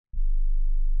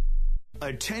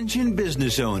Attention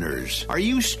business owners. Are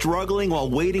you struggling while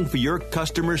waiting for your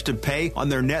customers to pay on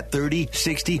their net 30,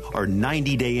 60, or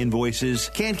 90-day invoices?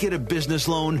 Can't get a business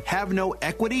loan? Have no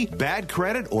equity? Bad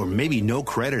credit? Or maybe no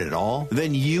credit at all?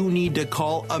 Then you need to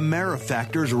call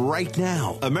AmeriFactors right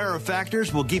now.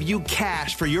 AmeriFactors will give you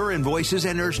cash for your invoices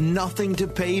and there's nothing to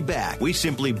pay back. We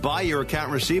simply buy your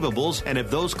account receivables, and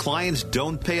if those clients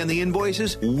don't pay on the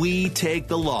invoices, we take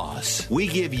the loss. We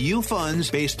give you funds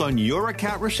based on your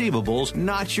account receivables,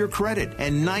 not your credit.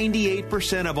 And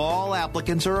 98% of all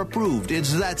applicants are approved.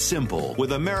 It's that simple. With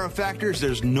AmeriFactors,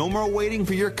 there's no more waiting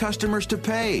for your customers to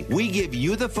pay. We give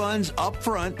you the funds up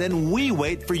front, then we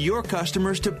wait for your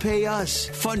customers to pay us.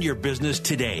 Fund your business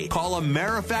today. Call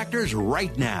AmeriFactors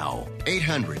right now.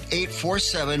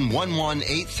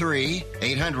 800-847-1183.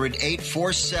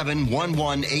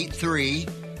 800-847-1183.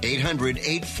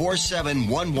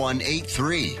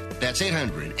 800-847-1183. That's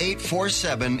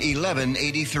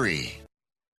 800-847-1183.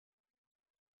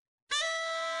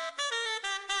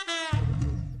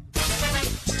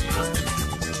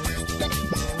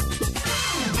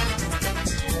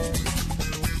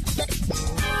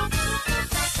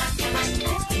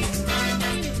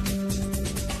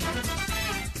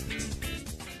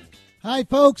 Hi,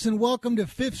 folks, and welcome to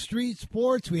Fifth Street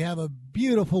Sports. We have a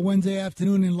beautiful Wednesday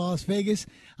afternoon in Las Vegas.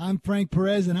 I'm Frank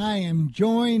Perez, and I am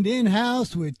joined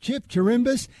in-house with Chip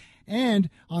Chirimbus.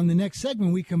 And on the next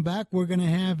segment, we come back, we're going to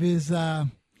have his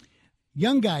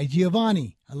young guy,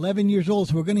 Giovanni, 11 years old.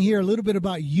 So we're going to hear a little bit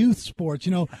about youth sports.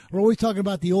 You know, we're always talking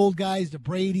about the old guys, the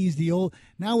Bradys, the old.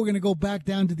 Now we're going to go back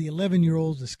down to the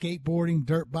 11-year-olds, the skateboarding,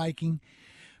 dirt biking.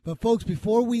 But, folks,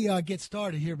 before we get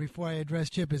started here, before I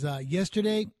address Chip, is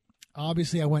yesterday –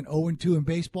 obviously, I went 0-2 in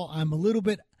baseball. I'm a little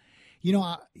bit, you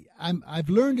know, I've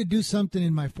learned to do something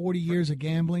in my 40 years of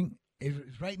gambling.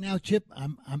 Right now, Chip,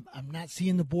 I'm not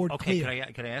seeing the board clear.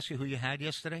 Okay, can I ask you who you had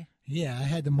yesterday? Yeah, I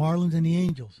had the Marlins and the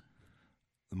Angels.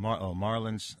 The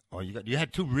Marlins. Oh, you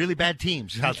had two really bad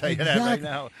teams. I'll tell you Exactly. that right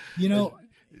now. You know,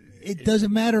 it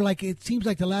doesn't matter. Like, it seems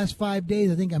like the last 5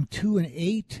 days, I think I'm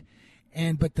 2-8.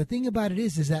 But the thing about it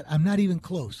is that I'm not even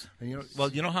close. You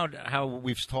know how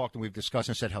we've talked and we've discussed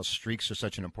and said how streaks are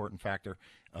such an important factor,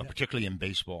 particularly in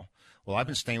baseball. Well, I've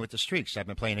been staying with the streaks. I've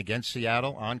been playing against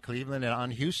Seattle, on Cleveland, and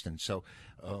on Houston. So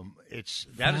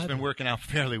that has been working out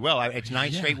fairly well. It's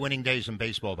 9 straight winning days in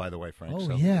baseball, by the way, Frank.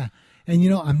 Oh, yeah. And, you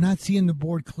know, I'm not seeing the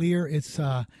board clear. It's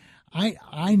I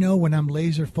know when I'm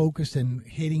laser focused and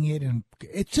hitting it, and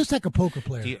it's just like a poker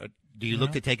player. Do you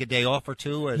look to take a day off or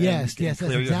two and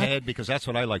clear your head? Because that's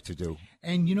what I like to do.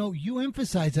 And, you know, you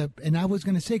emphasize that, and I was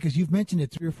going to say, because you've mentioned it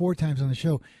 3 or 4 times on the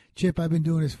show, Chip, I've been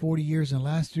doing this 40 years, and the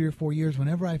last 3 or 4 years,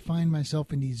 whenever I find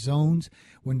myself in these zones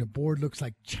when the board looks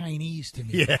like Chinese to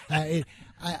me,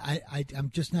 I'm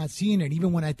just not seeing it.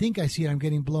 Even when I think I see it, I'm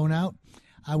getting blown out.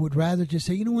 I would rather just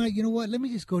say, you know what, let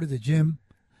me just go to the gym.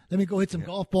 Let me go hit some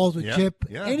golf balls with Chip.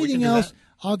 Yeah, anything else,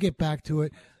 I'll get back to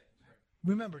it.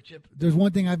 Remember, Chip, there's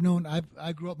one thing I've known.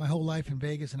 I grew up my whole life in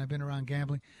Vegas, and I've been around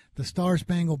gambling. The Star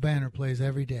Spangled Banner plays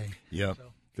every day. Yeah.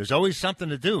 So. There's always something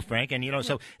to do, Frank. And, you know,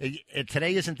 so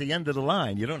today isn't the end of the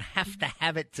line. You don't have to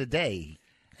have it today.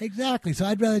 Exactly. So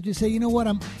I'd rather just say, you know what,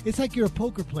 it's like you're a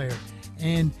poker player.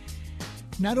 And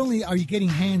not only are you getting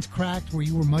hands cracked where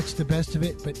you were much the best of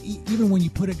it, but even when you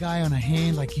put a guy on a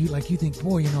hand like you think,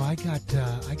 boy, you know, I got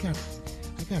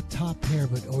top pair,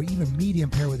 or even medium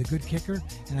pair with a good kicker,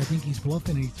 and I think he's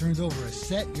bluffing and he turns over a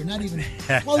set. You're not even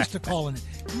close to calling it.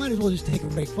 You might as well just take a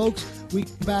break. Folks, we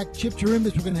come back. Chip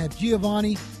Chirimbus, we're going to have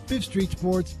Giovanni, Fifth Street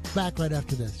Sports, back right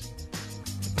after this.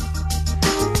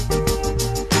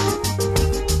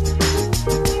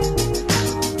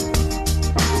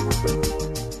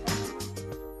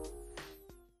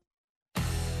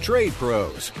 Trade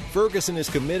Pros. Ferguson is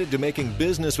committed to making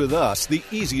business with us the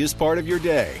easiest part of your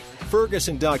day.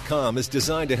 Ferguson.com is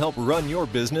designed to help run your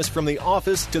business from the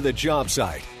office to the job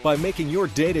site by making your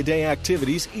day-to-day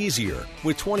activities easier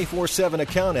with 24/7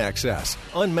 account access,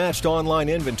 unmatched online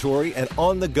inventory, and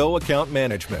on-the-go account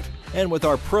management. And with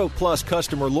our Pro Plus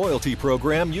customer loyalty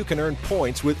program, you can earn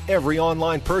points with every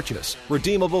online purchase,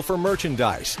 redeemable for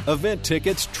merchandise, event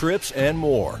tickets, trips, and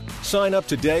more. Sign up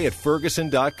today at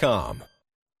Ferguson.com.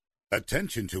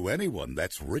 Attention to anyone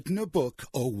that's written a book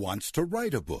or wants to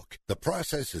write a book. The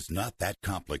process is not that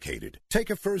complicated. Take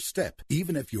a first step.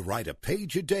 Even if you write a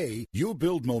page a day, you'll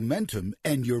build momentum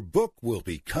and your book will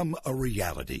become a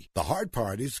reality. The hard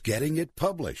part is getting it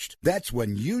published. That's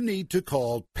when you need to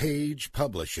call Page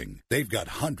Publishing. They've got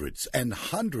hundreds and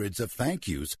hundreds of thank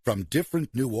yous from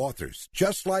different new authors,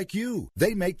 just like you.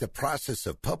 They make the process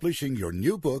of publishing your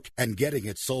new book and getting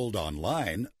it sold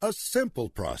online a simple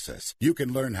process. You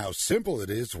can learn how simple it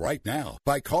is right now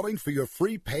by calling for your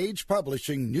free Page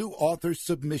Publishing New Author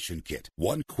Submission Kit.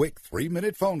 One quick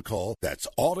 3-minute phone call, that's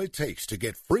all it takes to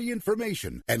get free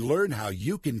information and learn how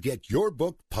you can get your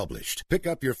book published. Pick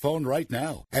up your phone right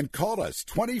now and call us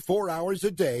 24 hours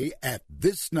a day at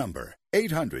this number.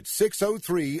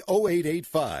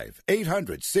 800-603-0885.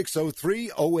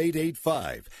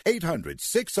 800-603-0885.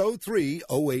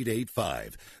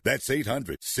 800-603-0885. That's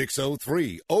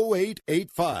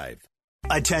 800-603-0885.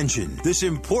 Attention, this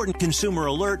important consumer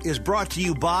alert is brought to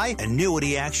you by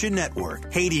Annuity Action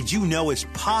Network. Hey, did you know it's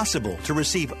possible to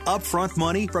receive upfront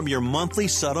money from your monthly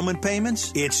settlement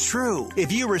payments? It's true.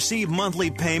 If you receive monthly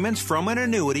payments from an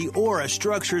annuity or a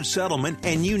structured settlement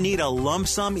and you need a lump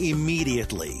sum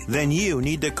immediately, then you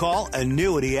need to call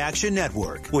Annuity Action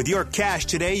Network. With your cash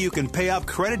today, you can pay off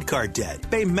credit card debt,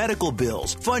 pay medical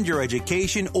bills, fund your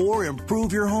education, or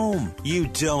improve your home. You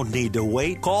don't need to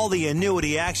wait. Call the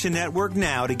Annuity Action Network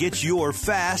now to get your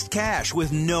fast cash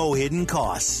with no hidden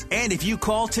costs. And if you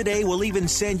call today, we'll even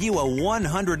send you a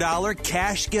 $100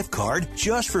 cash gift card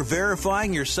just for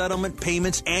verifying your settlement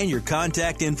payments and your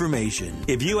contact information.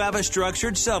 If you have a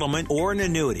structured settlement or an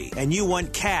annuity and you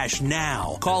want cash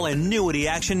now, call Annuity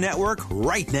Action Network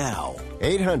right now.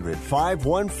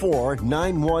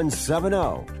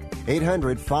 800-514-9170.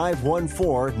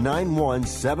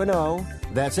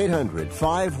 800-514-9170. That's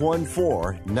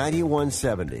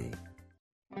 800-514-9170.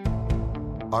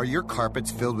 Are your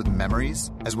carpets filled with memories,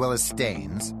 as well as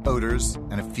stains, odors,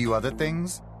 and a few other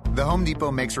things? The Home Depot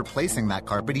makes replacing that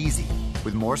carpet easy,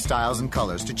 with more styles and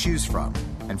colors to choose from,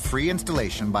 and free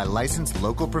installation by licensed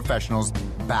local professionals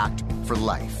backed for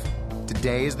life.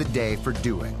 Today is the day for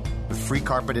doing, with free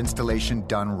carpet installation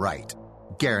done right.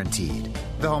 Guaranteed.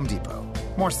 The Home Depot.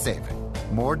 More saving,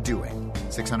 more doing.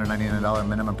 $699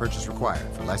 minimum purchase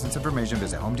required. For license information,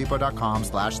 visit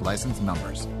homedepot.com/license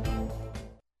numbers.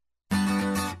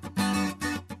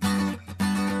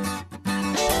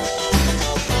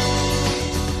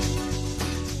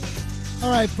 All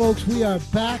right, folks, we are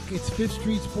back. It's Fifth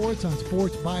Street Sports on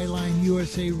Sports Byline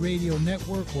USA Radio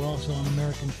Network. We're also on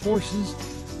American Forces,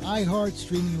 iHeart,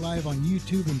 streaming live on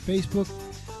YouTube and Facebook.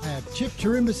 I have Chip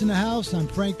Chirimbus in the house. I'm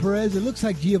Frank Perez. It looks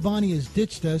like Giovanni has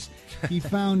ditched us. He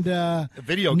found a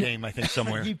video game, I think,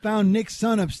 somewhere. He found Nick's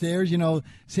son upstairs,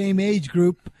 same age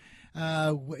group.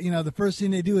 The first thing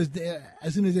they do is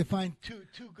as soon as they find two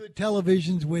good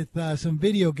televisions with some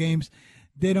video games,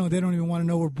 they don't even want to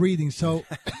know we're breathing. So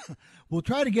we'll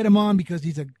try to get him on because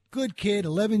he's a good kid,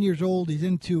 11 years old. He's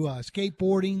into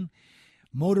skateboarding,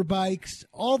 motorbikes,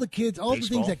 all the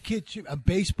things that kids should,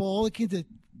 baseball, all the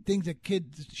things that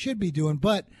kids should be doing.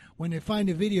 But when they find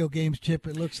the video games, Chip,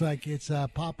 it looks like it's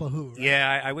Papa Who. Right?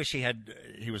 Yeah, I wish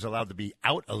he was allowed to be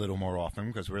out a little more often,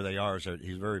 because where they are,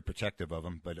 he's very protective of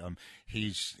them. But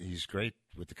he's great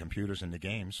with the computers and the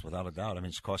games, without a doubt. I mean,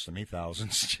 it's costing me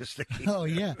thousands just to keep. Oh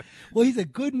yeah, well, he's a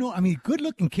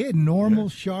good-looking kid, normal,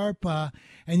 sharp, and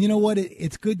you know what?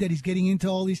 It's good that he's getting into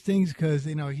all these things because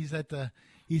he's going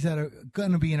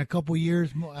to be in a couple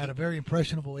years at a very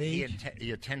impressionable age.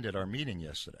 He attended our meeting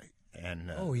yesterday,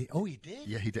 and he did.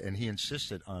 Yeah, he did, and he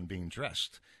insisted on being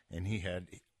dressed, and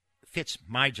fits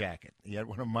my jacket. He had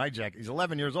one of my jackets. He's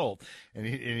 11 years old, and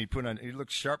he put on. He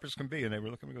looked sharp as can be, and they were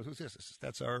looking at me. Goes, "Who's this?"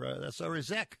 That's our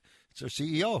exec. It's our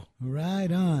CEO.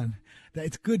 Right on.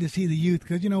 It's good to see the youth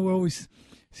because we're always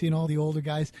seeing all the older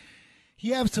guys.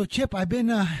 Yeah, so Chip, I've been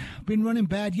running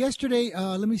bad. Yesterday,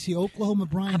 let me see, Oklahoma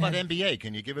Bryan. How about NBA?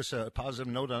 Can you give us a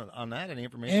positive note on that? Any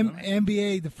information on that?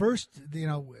 NBA, the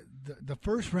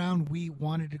first round we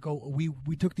wanted to go.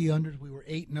 We took the unders. We were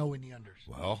 8-0 in the unders.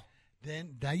 Well.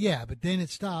 But then it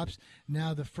stops.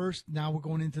 Now we're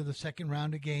going into the second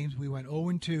round of games. We went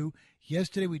 0-2.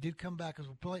 Yesterday we did come back because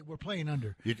we're playing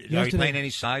under. Are you playing any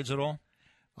sides at all?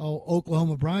 Oh,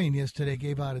 Oklahoma Bryan yesterday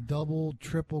gave out a double,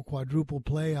 triple, quadruple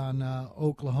play on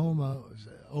Oklahoma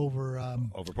over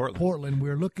Portland. We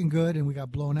were looking good, and we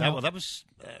got blown out. That was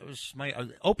my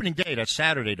opening day. That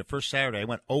Saturday, the first Saturday, I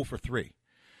went 0 for 3.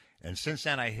 And since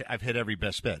then, I've hit every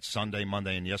best bet, Sunday,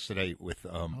 Monday, and yesterday with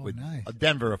nice.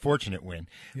 Denver, a fortunate win.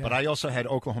 Yeah. But I also had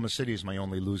Oklahoma City as my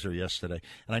only loser yesterday.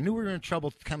 And I knew we were in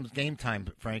trouble come game time,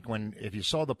 Frank, if you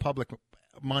saw the public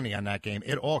money on that game,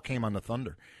 it all came on the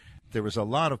Thunder. There was a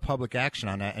lot of public action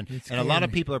on that, and a lot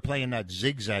of people are playing that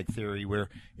zigzag theory where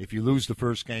if you lose the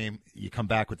first game, you come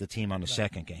back with the team on the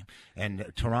second game.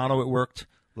 And Toronto, it worked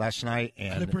last night,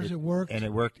 and Clippers, it worked, and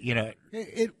it worked.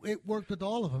 It worked with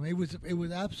all of them. It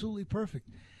was absolutely perfect.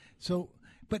 So,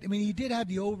 but I mean, he did have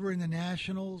the over in the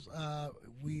Nationals.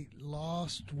 We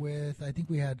lost with, I think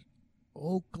we had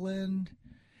Oakland.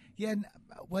 Yeah,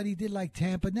 what he did like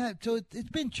Tampa. So it's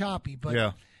been choppy, but.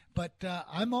 Yeah. But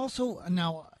I'm also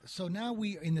now. So now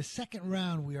we in the second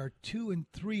round we are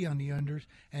 2-3 on the unders,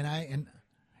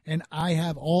 and I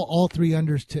have all three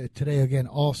unders today again.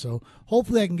 Also,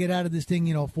 hopefully I can get out of this thing.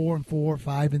 4-4,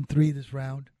 5-3 this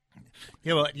round.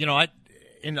 Yeah, well, I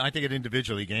think it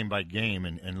individually, game by game,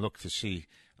 and look to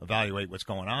evaluate what's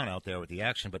going on out there with the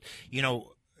action. But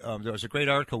there was a great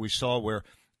article we saw where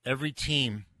every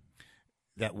team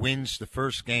that wins the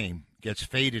first game gets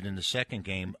faded in the second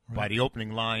game by the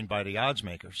opening line by the odds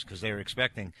makers because they're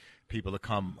expecting people to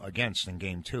come against in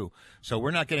game two. So we're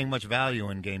not getting much value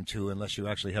in game two unless you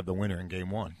actually have the winner in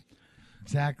game one.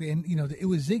 Exactly. And, it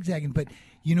was zigzagging. But,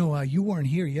 you weren't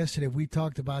here yesterday. We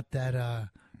talked about that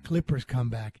Clippers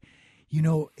comeback.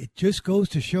 It just goes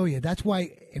to show you. That's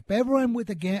why if ever I'm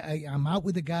out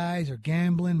with the guys or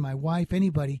gambling, my wife,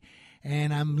 anybody,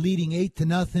 and I'm leading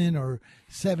 8-0 or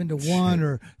 7-1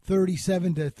 or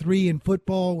 37-3 in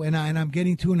football, and I'm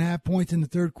getting 2.5 points in the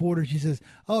third quarter. She says,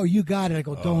 "Oh, you got it." I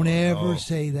go, "Don't ever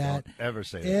say that. Don't ever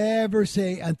say that. Ever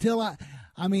say until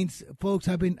I mean, folks,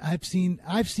 I've seen.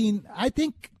 I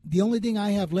think the only thing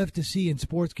I have left to see in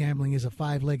sports gambling is a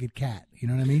 5-legged cat. You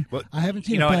know what I mean? Well, I haven't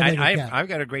seen a 5-legged cat. I've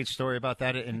got a great story about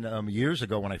that. In years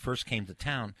ago, when I first came to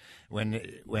town, when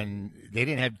they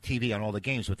didn't have TV on all the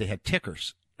games, but they had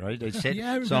tickers. Right, they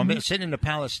said. So I'm sitting in the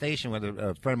Palace Station with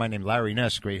a friend of mine named Larry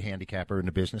Ness, great handicapper in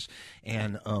the business,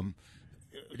 and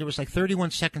there was like 31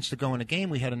 seconds to go in the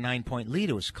game. We had a 9-point lead.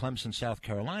 It was Clemson, South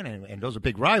Carolina, and those are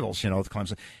big rivals, with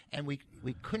Clemson. And we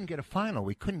couldn't get a final.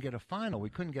 We couldn't get a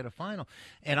final.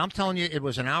 And I'm telling you, it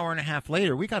was an hour and a half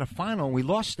later. We got a final, and we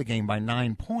lost the game by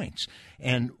 9 points.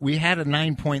 And we had a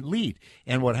 9-point lead.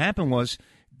 And what happened was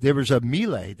there was a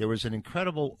melee. There was an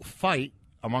incredible fight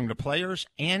among the players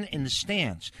and in the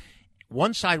stands.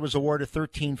 One side was awarded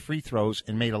 13 free throws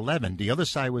and made 11. The other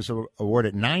side was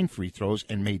awarded 9 free throws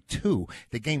and made 2.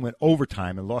 The game went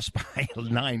overtime and lost by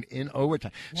 9 in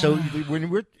overtime. Wow. So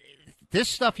when this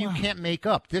stuff you can't make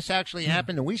up. This actually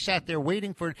happened, and we sat there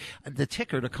waiting for the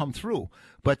ticker to come through.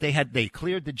 But they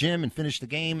cleared the gym and finished the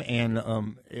game,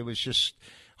 and it was just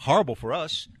horrible for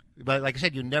us. But like I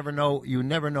said, you never know if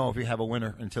you have a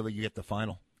winner until you get the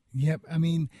final. Yep, I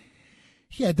mean.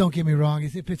 Yeah, don't get me wrong.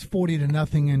 If it's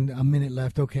 40-0 and a minute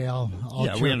left, okay, I'll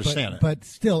yeah, we understand it. But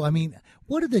still, I mean,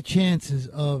 what are the chances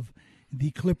of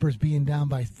the Clippers being down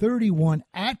by 31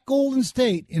 at Golden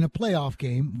State in a playoff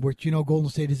game, which Golden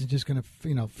State isn't just going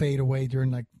to fade away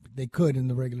during like they could in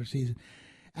the regular season.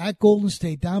 At Golden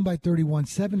State, down by 31,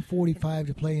 7:45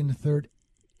 to play in the third.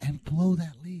 And blow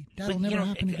that lead. That'll never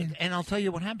happen again. And I'll tell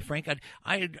you what happened, Frank.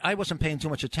 I wasn't paying too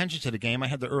much attention to the game. I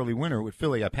had the early winner with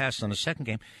Philly. I passed on the second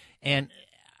game. And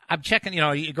I'm checking,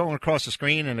 you're going across the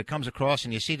screen, and it comes across,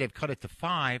 and you see they've cut it to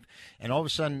 5. And all of a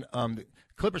sudden, the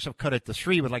Clippers have cut it to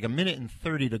 3 with like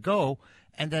 1:30 to go.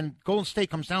 And then Golden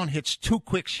State comes down, hits 2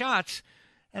 quick shots.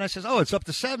 And I says, oh, it's up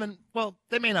to 7. Well,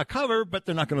 they may not cover, but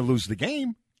they're not going to lose the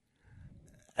game.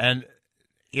 And,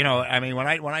 I mean, when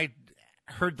I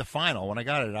heard the final, when I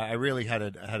got it, I really had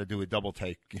to do a double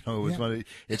take. It was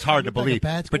it's hard to believe,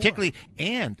 particularly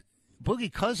and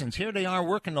Boogie Cousins. Here they are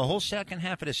working the whole second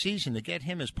half of the season to get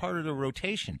him as part of the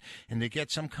rotation and to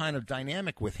get some kind of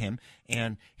dynamic with him.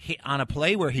 And on a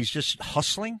play where he's just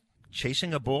hustling,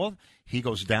 chasing a ball, he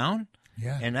goes down.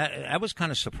 Yeah, and that was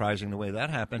kind of surprising the way that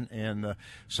happened. And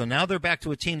so now they're back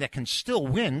to a team that can still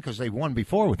win because they've won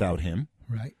before without him.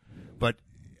 Right, but.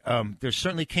 There's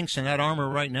certainly kinks in that armor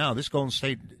right now. This Golden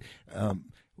State,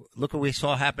 look what we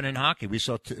saw happen in hockey. We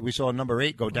saw number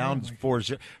 8 go down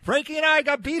 4-0. Frankie and I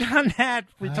got beat on that.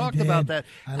 We talked about that.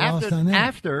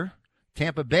 After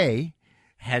Tampa Bay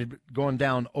had gone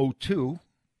down 0-2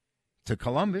 to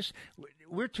Columbus.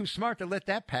 We're too smart to let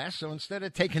that pass. So instead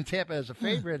of taking Tampa as a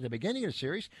favorite at the beginning of the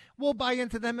series, we'll buy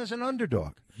into them as an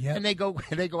underdog. Yep. And they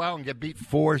go out and get beat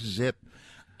 4-0.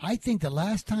 I think the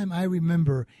last time I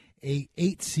remember a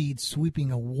 8 seed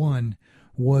sweeping a 1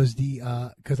 was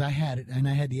because I had it, and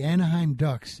I had the Anaheim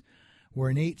Ducks were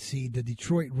an 8 seed. The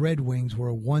Detroit Red Wings were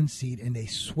a 1 seed, and they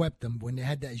swept them when they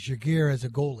had that Jaguar as a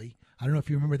goalie. I don't know if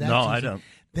you remember that. No, season. I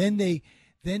don't.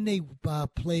 Then they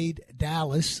played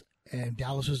Dallas, and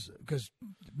Dallas was because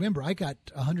remember I got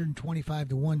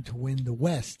 125-1 to win the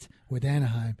West with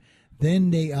Anaheim.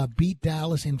 Then they beat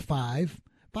Dallas in 5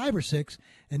 or 6,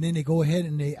 and then they go ahead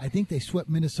and I think they swept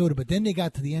Minnesota, but then they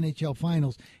got to the NHL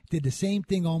Finals, did the same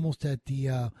thing almost that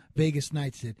the Vegas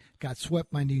Knights did, got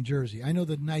swept by New Jersey. I know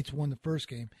the Knights won the first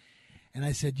game, and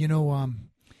I said,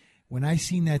 when I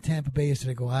seen that Tampa Bay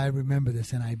yesterday, I go, I remember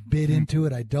this, and I bid into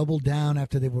it. I doubled down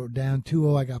after they were down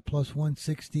 2-0. I got plus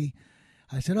 160.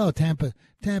 I said, oh, Tampa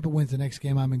wins the next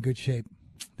game. I'm in good shape.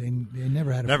 They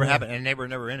never had a never happened, and they were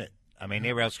never in it. I mean,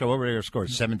 they were outscored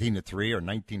 17-3 or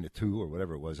 19-2 or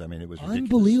whatever it was. I mean, it was ridiculous.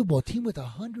 Unbelievable. A team with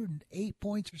 108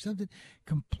 points or something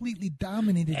completely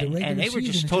dominated the regular season. And they were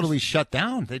just totally shut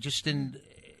down. They just didn't.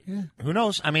 Yeah. Who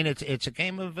knows? I mean, it's a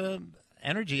game of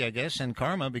energy, I guess, and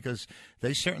karma, because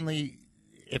they certainly,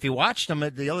 if you watched them,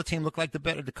 the other team looked like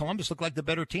the Columbus looked like the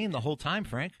better team the whole time,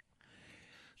 Frank.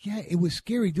 Yeah, it was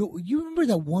scary. Do you remember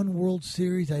that one World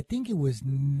Series? I think it was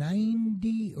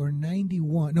 90 or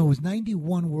 91. No, it was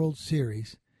 91 World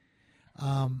Series.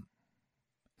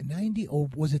 90, or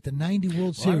was it the 90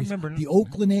 World Series? I remember. The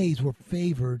Oakland A's were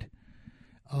favored.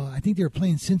 I think they were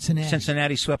playing Cincinnati.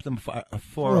 Cincinnati swept them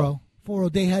 4-0.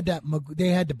 4-0. They had that. They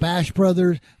had the Bash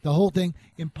brothers. The whole thing.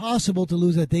 Impossible to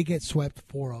lose that. They get swept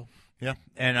 4-0. Yeah,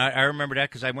 and I remember that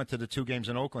because I went to the 2 games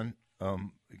in Oakland.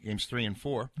 Games 3 and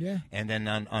 4. Yeah. And then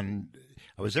I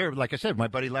was there, like I said, my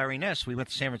buddy Larry Ness. We went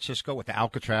to San Francisco with the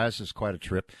Alcatraz. It's quite a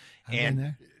trip.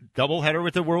 And doubleheader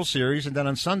with the World Series. And then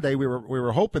on Sunday, we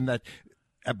were hoping that,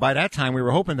 by that time, we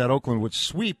were hoping that Oakland would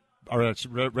sweep, or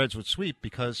Reds would sweep,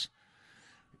 because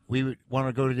we would want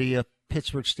to go to the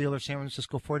Pittsburgh Steelers San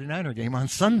Francisco 49er game on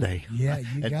Sunday. Yeah,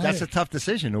 That's a tough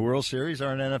decision, the World Series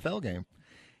or an NFL game.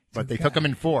 But they took them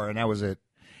in 4, and that was it.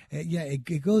 Yeah,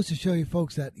 it goes to show you,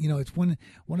 folks, that it's one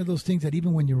of those things that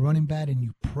even when you're running bad and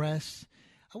you press,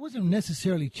 I wasn't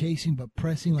necessarily chasing, but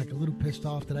pressing, like a little pissed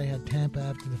off that I had Tampa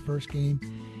after the first game,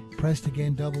 pressed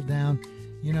again, doubled down.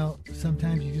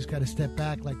 Sometimes you just got to step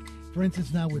back. Like, for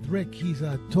instance, now with Rick, he's he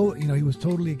was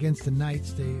totally against the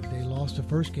Knights. They lost the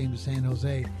first game to San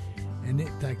Jose. And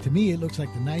to me, it looks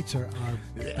like the Knights are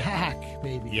back,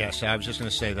 baby. Yes, I was just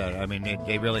going to say that. I mean,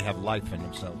 they really have life in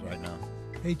themselves right now.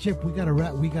 Hey, Chip, we got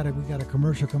a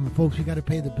commercial coming, folks. We got to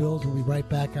pay the bills. We'll be right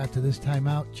back after this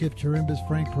timeout. Chip Chirimbas,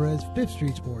 Frank Perez, 5th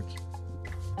Street Sports.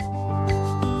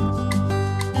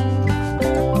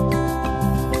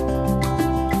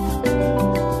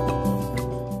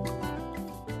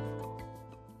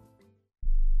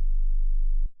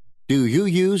 Do you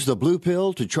use the blue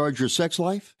pill to charge your sex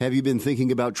life? Have you been thinking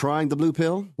about trying the blue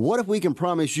pill? What if we can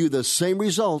promise you the same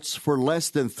results for less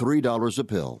than $3 a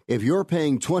pill? If you're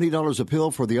paying $20 a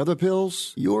pill for the other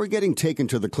pills, you're getting taken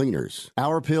to the cleaners.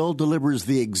 Our pill delivers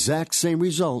the exact same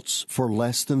results for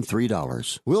less than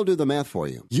 $3. We'll do the math for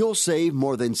you. You'll save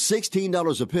more than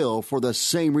 $16 a pill for the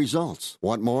same results.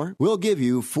 Want more? We'll give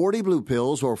you 40 blue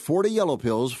pills or 40 yellow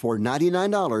pills for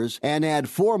 $99 and add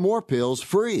 4 more pills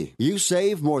free. You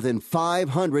save more than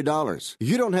 $500.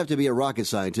 You don't have to be a rocket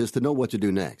scientist to know what to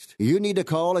do next. You need to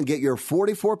call and get your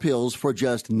 44 pills for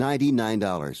just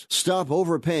 $99. Stop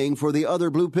overpaying for the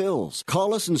other blue pills.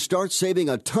 Call us and start saving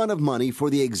a ton of money for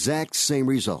the exact same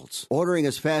results. Ordering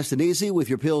is fast and easy with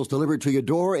your pills delivered to your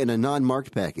door in a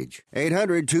non-marked package.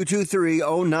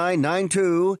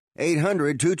 800-223-0992.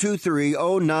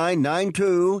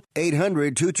 800-223-0992.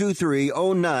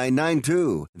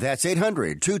 800-223-0992. That's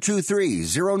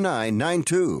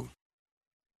 800-223-0992.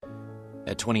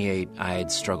 At 28, I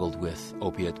had struggled with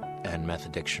opiate and meth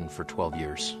addiction for 12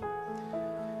 years.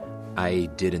 I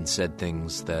did and said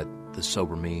things that the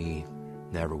sober me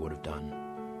never would have done.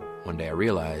 One day I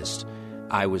realized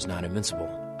I was not invincible.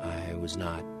 I was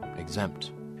not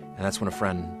exempt. And that's when a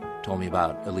friend told me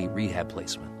about Elite Rehab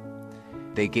Placement.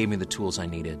 They gave me the tools I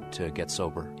needed to get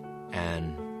sober,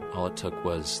 and all it took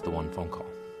was the one phone call.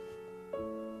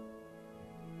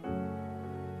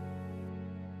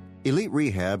 Elite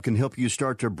Rehab can help you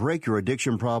start to break your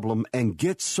addiction problem and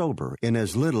get sober in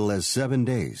as little as 7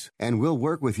 days. And we'll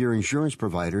work with your insurance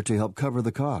provider to help cover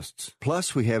the costs.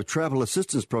 Plus, we have travel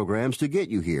assistance programs to get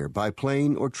you here by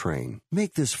plane or train.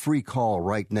 Make this free call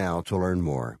right now to learn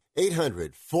more.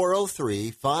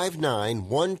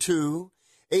 800-403-5912.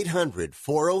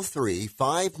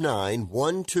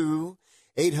 800-403-5912.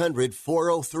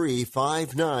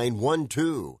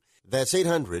 800-403-5912. That's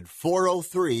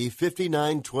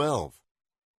 800-403-5912.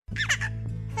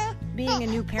 Being a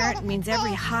new parent means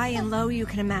every high and low you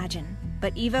can imagine.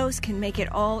 But Evos can make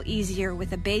it all easier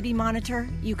with a baby monitor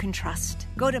you can trust.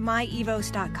 Go to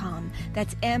myevos.com.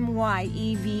 That's MYEVOZ.com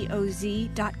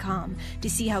to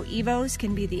see how Evos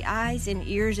can be the eyes and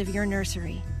ears of your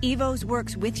nursery. Evos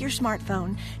works with your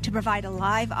smartphone to provide a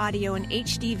live audio and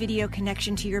HD video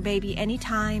connection to your baby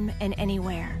anytime and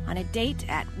anywhere. On a date,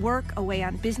 at work, away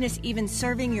on business, even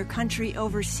serving your country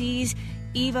overseas,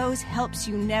 Evos helps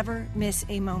you never miss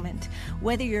a moment.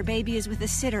 Whether your baby is with a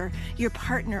sitter, your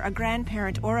partner, a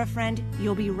grandparent, or a friend,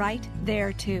 you'll be right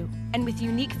there too. And with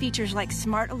unique features like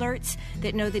smart alerts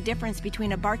that know the difference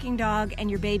between a barking dog and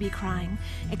your baby crying,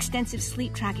 extensive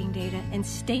sleep tracking data, and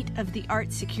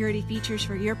state-of-the-art security features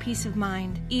for your peace of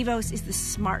mind, Evos is the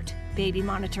smart baby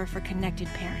monitor for connected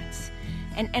parents.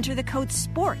 and enter the code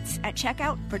SPORTS at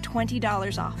checkout for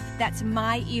 $20 off. That's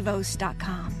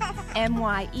myevos.com.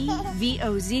 MYEVOZ.com.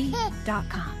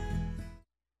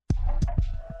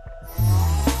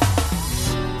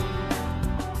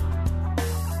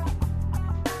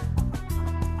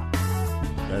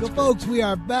 So, folks, we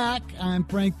are back. I'm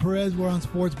Frank Perez. We're on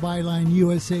Sports Byline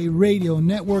USA Radio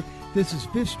Network. This is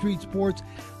Fifth Street Sports.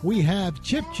 We have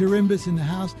Chip Chirimbus in the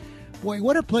house. Boy,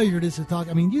 what a pleasure it is to talk.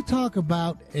 I mean, you talk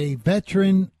about a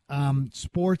veteran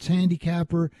sports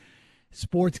handicapper,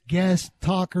 sports guest,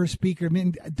 talker, speaker. I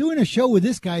mean, doing a show with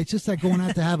this guy, it's just like going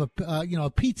out to have a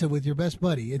pizza with your best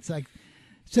buddy. It's like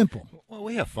simple. Well,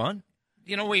 we have fun.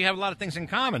 You know, we have a lot of things in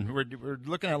common. We're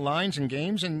looking at lines and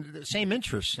games and the same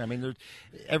interests. I mean,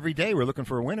 every day we're looking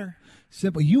for a winner.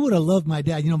 Simple. You would have loved my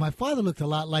dad. You know, my father looked a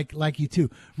lot like you, too.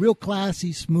 Real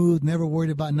classy, smooth, never worried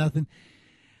about nothing.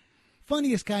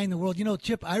 Funniest guy in the world. You know,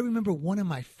 Chip, I remember one of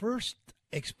my first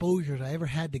exposures I ever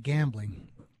had to gambling.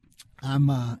 I'm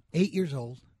 8 years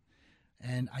old,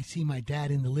 and I see my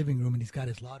dad in the living room, and he's got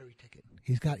his lottery ticket.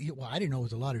 I didn't know it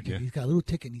was a lottery ticket. Yeah. He's got a little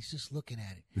ticket, and he's just looking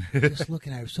at it. Just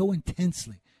looking at it so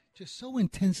intensely.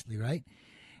 Right?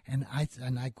 And I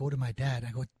go to my dad.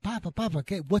 I go, Papa,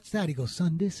 okay, what's that? He goes,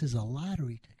 son, this is a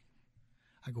lottery ticket.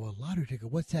 I go, a lottery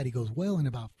ticket? What's that? He goes, well, in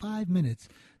about 5 minutes,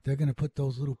 they're going to put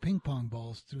those little ping pong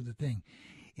balls through the thing.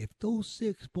 If those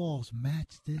 6 balls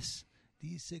match these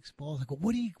 6 balls, I go,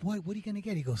 what are you going to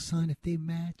get? He goes, son, if they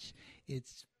match,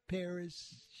 it's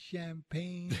Paris,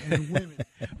 champagne, and women.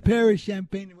 Paris,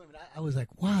 champagne, and women. I was like,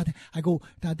 wow. I go,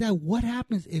 now, Dad, what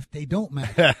happens if they don't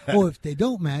match? Oh, if they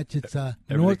don't match, it's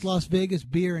North Las Vegas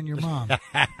beer and your mom.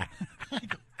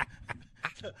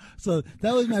 So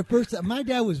that was my first. My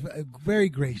dad was very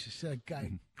gracious, a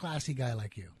guy, classy guy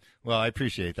like you. Well, I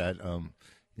appreciate that.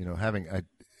 You know,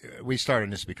 we started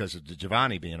this because of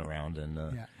Giovanni being around,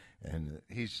 and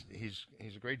he's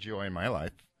a great joy in my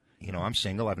life. You know, I'm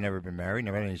single. I've never been married,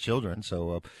 never had any children.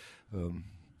 So,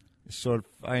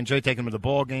 I enjoy taking him to the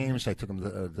ball games. I took him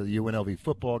to the UNLV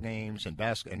football games and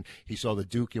basketball. And he saw the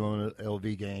Duke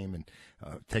UNLV game, and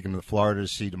taking him to Florida to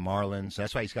see the Marlins.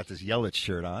 That's why he's got this Yelich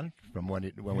shirt on from when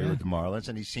we were at the Marlins.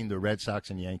 And he's seen the Red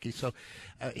Sox and Yankees. So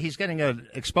he's getting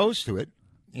exposed to it.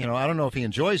 You know, I don't know if he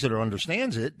enjoys it or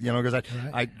understands it. You know, because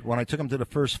when I took him to the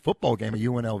first football game at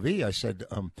UNLV, I said,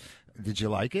 did you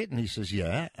like it? And he says,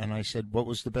 yeah. And I said, what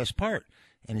was the best part?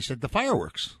 And he said, the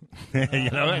fireworks.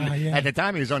 At the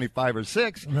time, he was only 5 or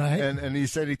 6. Right. And he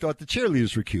said he thought the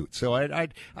cheerleaders were cute. So I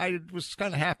was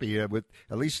kind of happy with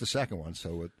at least the second one.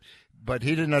 But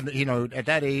he didn't, you know, at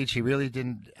that age, he really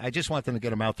didn't. I just wanted to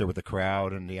get him out there with the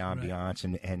crowd and the ambiance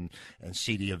and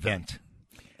see the event.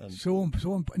 So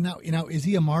now, is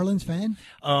he a Marlins fan?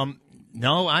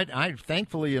 No, I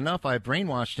thankfully enough, I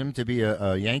brainwashed him to be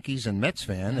a Yankees and Mets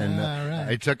fan, and right.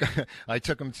 I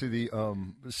took him to the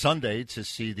Sunday to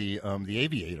see the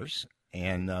Aviators,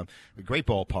 and a great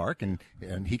ballpark,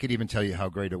 and he could even tell you how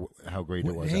great it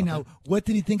was. Hey, now, what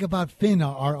did he think about Finn,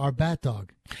 our bat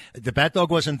dog? The bat dog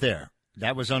wasn't there.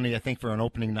 That was only, I think, for an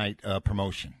opening night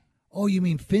promotion. Oh, you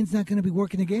mean Finn's not going to be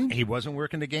working the game? He wasn't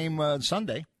working the game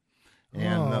Sunday.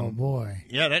 And, boy!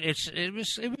 Yeah, it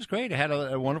was great. I had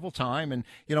a wonderful time, and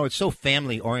you know, it's so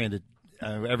family oriented.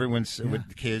 Everyone's with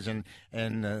the kids, and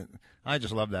I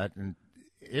just love that. And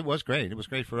it was great. It was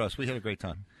great for us. We had a great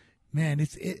time. Man,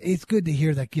 it's good to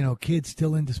hear that kids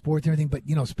still into sports and everything. But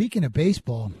speaking of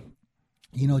baseball,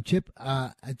 Chip,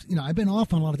 I've been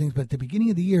off on a lot of things, but at the beginning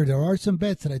of the year, there are some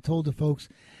bets that I told the folks.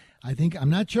 I think I'm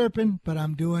not chirping, but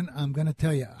I'm going to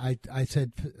tell you. I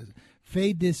said.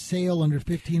 Fade this Sale under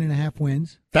 15.5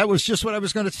 wins. That was just what I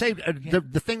was going to say.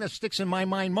 The thing that sticks in my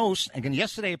mind most, again,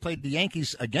 yesterday I played the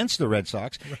Yankees against the Red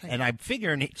Sox, and I'm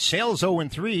figuring Sale's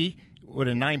 0-3 with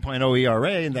a 9.0 ERA,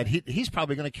 and that he's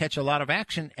probably going to catch a lot of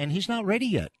action, and he's not ready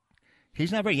yet.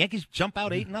 He's not ready. Yankees jump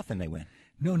out 8-0, they win.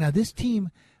 No, now this team,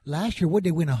 last year, what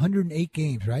did they win? 108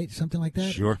 games, right? Something like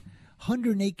that? Sure.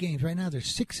 108 games. Right now, they're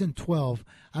 6-12.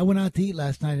 I went out to eat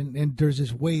last night, and there's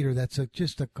this waiter that's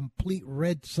just a complete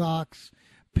Red Sox,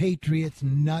 Patriots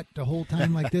nut the whole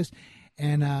time like this.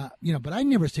 And, but I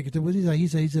never stick it to him.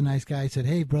 He's a nice guy. I said,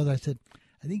 hey, brother,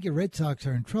 I think your Red Sox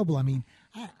are in trouble. I mean,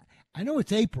 I know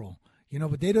it's April,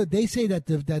 but they say that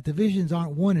that divisions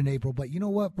aren't won in April. But you know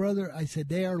what, brother? I said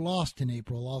they are lost in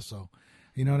April also.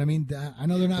 You know what I mean? I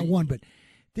know they're not won, but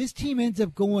this team ends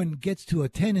up gets to a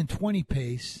 10-20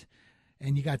 pace.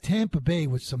 And you got Tampa Bay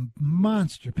with some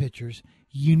monster pitchers.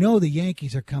 The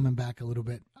Yankees are coming back a little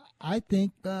bit. I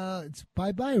think it's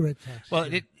bye-bye Red Sox. Well,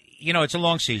 it's a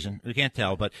long season. We can't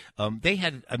tell. But they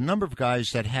had a number of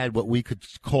guys that had what we could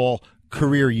call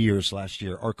career years last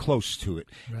year, or close to it.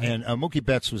 Right. And Mookie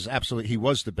Betts was he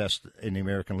was the best in the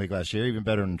American League last year, even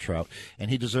better than Trout,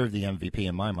 and he deserved the MVP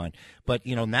in my mind. But,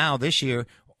 now this year,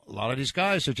 a lot of these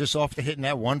guys are just off to hitting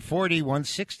that 140,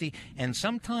 160, and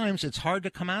sometimes it's hard to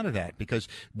come out of that because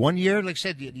one year, like I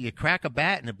said, you crack a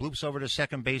bat and it bloops over the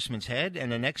second baseman's head,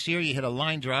 and the next year you hit a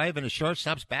line drive and a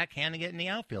shortstop's backhanding it in the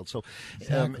outfield. So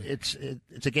Exactly.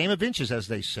 It's a game of inches, as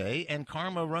they say, and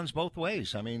karma runs both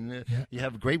ways. I mean, you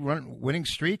have a great winning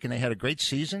streak, and they had a great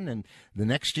season, and the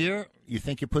next year you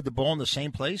think you put the ball in the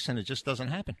same place, and it just doesn't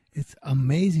happen. It's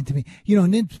amazing to me.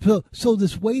 And then, so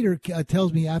this waiter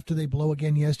tells me after they blow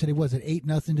again yesterday, was it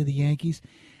 8-0 to the Yankees?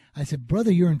 I said,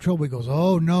 brother, you're in trouble. He goes,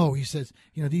 oh, no. He says,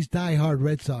 these diehard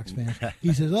Red Sox fans.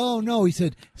 He says, oh, no. He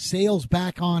said, Sale's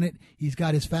back on it. He's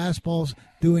got his fastballs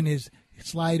doing his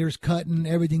sliders, cutting,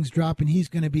 everything's dropping. He's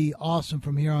going to be awesome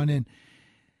from here on in.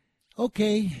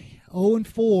 Okay,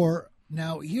 0-4.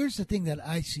 Now, here's the thing that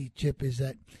I see, Chip, is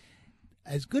that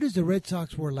as good as the Red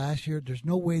Sox were last year, there's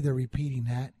no way they're repeating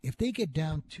that. If they get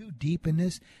down too deep in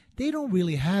this, they don't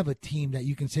really have a team that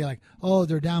you can say like, oh,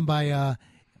 they're down by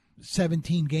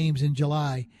 17 games in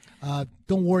July.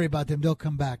 Don't worry about them. They'll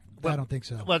come back. I don't think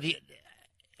so. Well,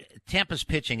 Tampa's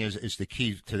pitching is the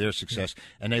key to their success,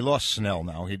 and they lost Snell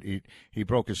now. He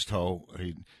broke his toe.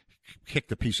 He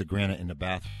kicked a piece of granite in the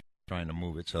bath trying to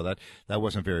move it, so that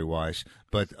wasn't very wise.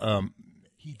 But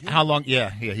how long? Yeah,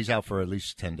 he's out for at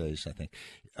least 10 days, I think.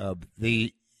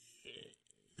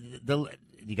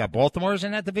 You got Baltimore's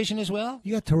in that division as well.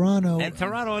 You got Toronto. And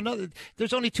Toronto,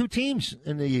 there's only two teams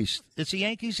in the East. It's the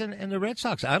Yankees and the Red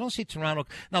Sox. I don't see Toronto.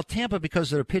 Now, Tampa, because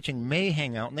their pitching may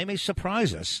hang out, and they may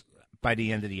surprise us by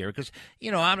the end of the year. Because,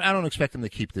 I don't expect them to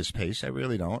keep this pace. I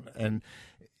really don't. And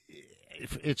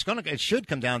it should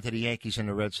come down to the Yankees and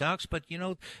the Red Sox. But,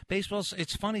 baseball's,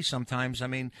 it's funny sometimes. I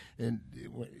mean,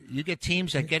 you get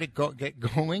teams that get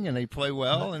going and they play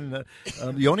well, and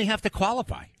you only have to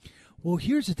qualify. Well,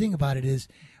 here's the thing about it is,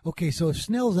 okay, so if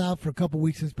Snell's out for a couple of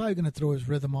weeks, it's probably going to throw his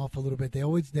rhythm off a little bit.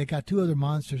 They got two other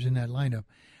monsters in that lineup.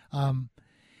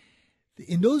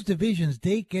 In those divisions,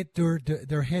 they get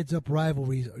their heads-up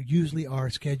rivalries usually are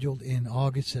scheduled in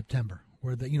August, September,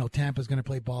 where Tampa's going to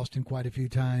play Boston quite a few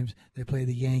times. They play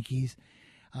the Yankees.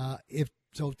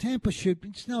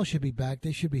 Snell should be back.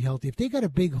 They should be healthy. If they got a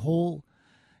big hole,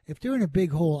 if they're in a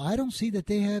big hole, I don't see that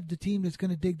they have the team that's going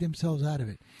to dig themselves out of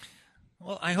it.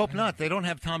 Well, I hope not. They don't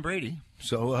have Tom Brady,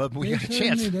 so we got a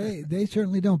chance. They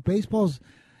certainly don't. Baseball's,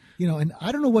 and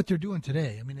I don't know what they're doing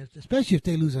today. I mean, especially if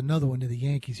they lose another one to the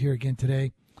Yankees here again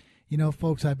today.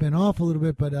 Folks, I've been off a little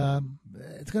bit, but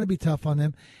it's going to be tough on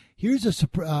them. Here's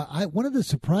one of the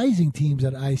surprising teams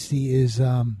that I see is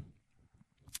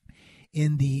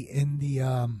in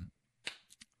the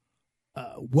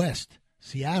West,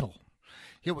 Seattle.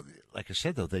 Yeah, well, like I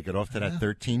said, though, they got off to that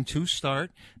 13-2 start.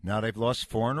 Now they've lost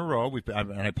 4 in a row.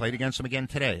 And I played against them again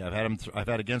today. I've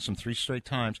had against them 3 straight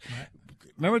times. Right.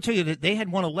 Remember, I tell you that they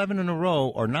had won 11 in a row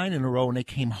or 9 in a row, and they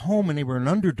came home and they were an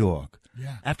underdog.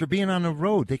 Yeah. After being on the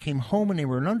road, they came home and they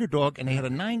were an underdog, and they had a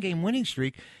 9-game winning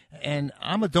streak. And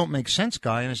I'm a don't make sense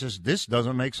guy, and it says this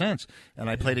doesn't make sense.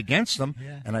 And I played against them,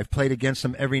 and I've played against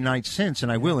them every night since,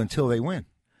 and I will until they win.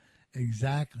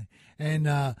 Exactly. And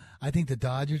I think the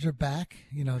Dodgers are back.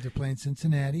 They're playing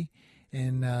Cincinnati,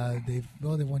 and they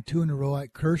won 2 in a row.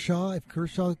 If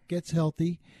Kershaw gets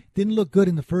healthy, didn't look good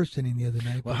in the first inning the other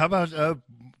night. Well, how about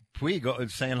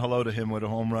Puig saying hello to him with a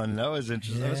home run? That was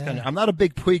interesting. Yeah. I'm not a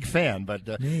big Puig fan, but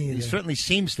he certainly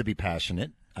seems to be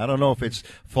passionate. I don't know if it's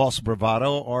false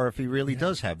bravado or if he really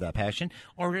does have that passion.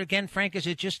 Or again, Frank, is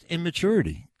it just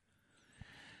immaturity?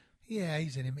 Yeah,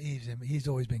 he's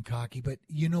always been cocky. But,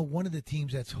 one of the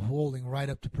teams that's holding right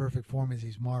up to perfect form is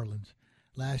these Marlins.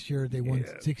 Last year they won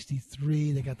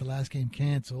 63. They got the last game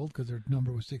canceled because their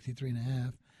number was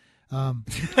 63.5.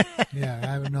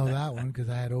 I would know that one because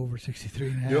I had over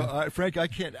 63.5. Frank, I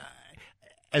can't.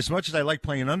 As much as I like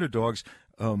playing underdogs,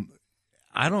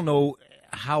 I don't know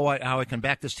how I can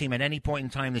back this team at any point in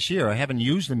time this year. I haven't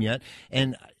used them yet,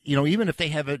 and even if they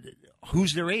have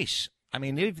who's their ace? I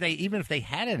mean, even if they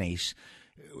had an ace,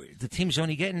 the team's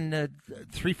only getting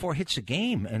 3-4 hits a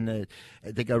game, and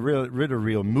they got rid of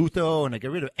Real Muto, and they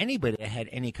got rid of anybody that had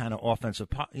any kind of offensive,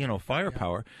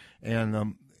 firepower.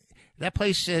 And that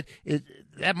place, that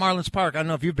Marlins Park, I don't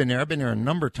know if you've been there. I've been there a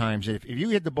number of times. If you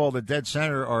hit the ball to dead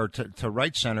center or to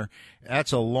right center,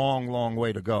 that's a long, long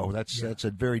way to go. That's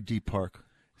a very deep park.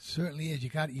 Certainly is. You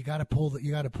got to pull at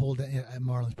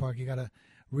Marlins Park. You got to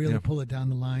really pull it down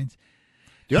the lines.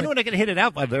 The only one that could hit it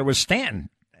out by there was Stanton.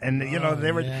 And,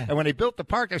 they were, and when they built the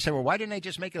park, I said, well, why didn't they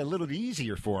just make it a little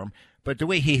easier for him? But the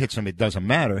way he hits them, it doesn't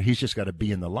matter. He's just got to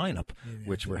be in the lineup,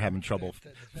 which we're having trouble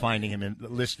finding him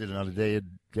listed on a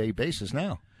day-to-day basis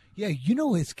now. Yeah,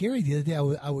 it's scary. The other day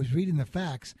I was reading the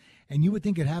facts, and you would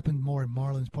think it happened more in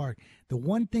Marlins Park. The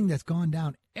one thing that's gone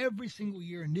down every single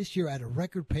year, and this year at a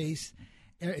record pace,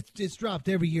 it's dropped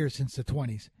every year since the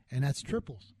 20s, and that's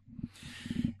triples.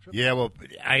 Yeah, well,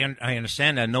 I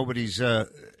understand that. Nobody's...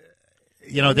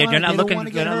 they're not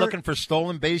looking for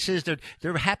stolen bases.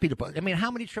 They're happy to put. I mean,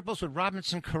 how many triples would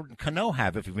Robinson Cano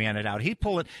have if he ran it out?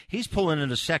 He's pulling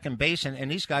into second base, and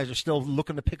these guys are still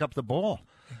looking to pick up the ball.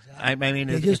 Exactly. I mean,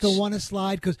 they just don't want to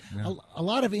slide because a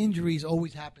lot of injuries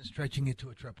always happen stretching it to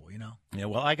a triple. Yeah,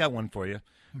 well, I got one for you.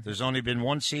 There's only been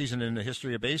one season in the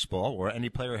history of baseball where any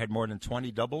player had more than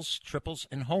 20 doubles, triples,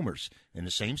 and homers in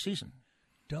the same season.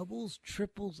 Doubles,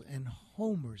 triples, and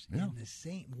homers in the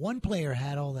same. One player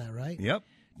had all that, right? Yep.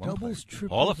 Doubles,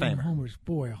 triples, Hall of Famer. and homers.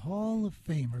 Boy, Hall of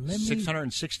Famer.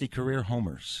 660 career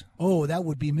homers. Oh, that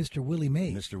would be Mr. Willie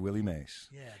Mays. Mr. Willie Mays.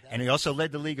 Yeah. And he also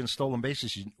led the league in stolen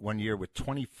bases one year with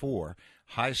 24,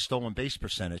 highest stolen base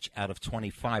percentage out of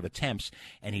 25 attempts.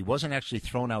 And he wasn't actually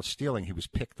thrown out stealing. He was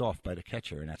picked off by the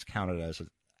catcher, and that's counted as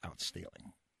out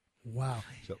stealing. Wow.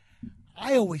 So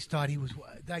I always thought he was,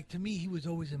 to me, he was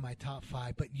always in my top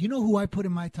five. But you know who I put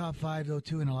in my top five, though,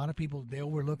 too, and a lot of people, they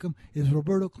overlook him, is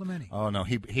Roberto Clemente. Oh, no,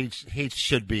 he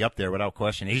should be up there without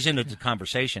question. He's in the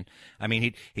conversation. I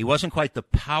mean, he wasn't quite the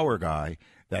power guy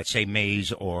that, say,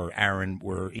 Mays or Aaron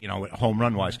were, home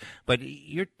run-wise. But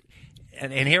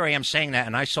and here I am saying that,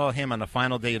 and I saw him on the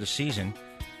final day of the season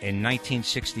in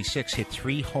 1966 hit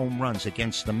 3 home runs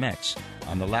against the Mets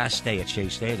on the last day at Shea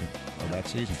Stadium of that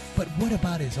season. But what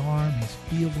about his arm, his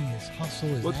fielding, his hustle,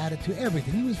 his attitude,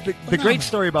 everything? He was the great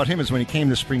story about him is when he came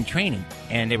to spring training,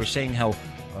 and they were saying how.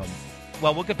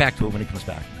 Well, we'll get back to it when he comes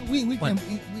back. What do we got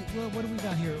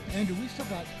here, Andrew? We still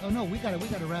got. Oh no, we got to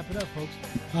wrap it up, folks.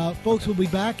 Folks, we'll be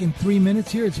back in 3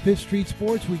 minutes. Here it's Fifth Street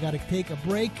Sports. We got to take a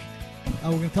break. We're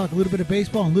going to talk a little bit of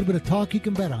baseball and a little bit of talk you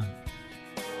can bet on.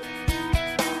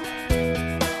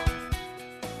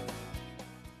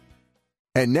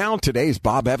 And now today's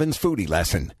Bob Evans foodie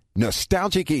lesson,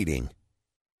 nostalgic eating.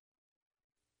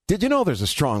 Did you know there's a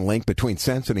strong link between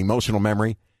sense and emotional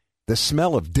memory? The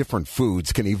smell of different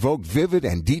foods can evoke vivid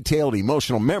and detailed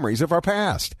emotional memories of our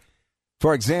past.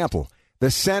 For example,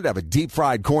 the scent of a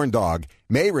deep-fried corn dog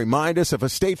may remind us of a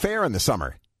state fair in the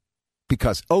summer.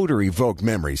 Because odor-evoked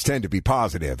memories tend to be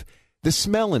positive, the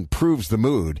smell improves the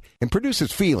mood and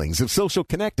produces feelings of social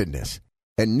connectedness.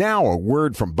 And now a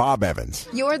word from Bob Evans.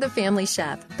 You're the family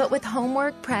chef, but with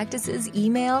homework, practices,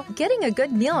 email, getting a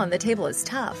good meal on the table is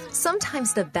tough.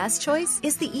 Sometimes the best choice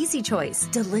is the easy choice.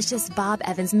 Delicious Bob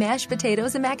Evans mashed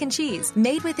potatoes and mac and cheese,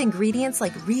 made with ingredients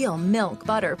like real milk,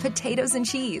 butter, potatoes, and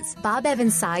cheese. Bob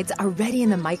Evans sides are ready in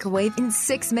the microwave in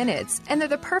 6 minutes, and they're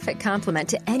the perfect complement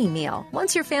to any meal.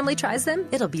 Once your family tries them,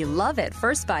 it'll be love at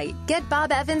first bite. Get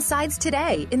Bob Evans sides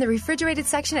today in the refrigerated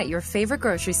section at your favorite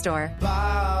grocery store.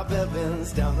 Bob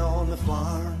Evans down on the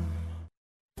farm.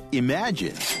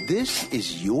 Imagine this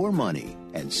is your money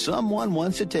and someone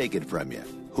wants to take it from you.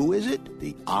 Who is it?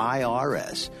 The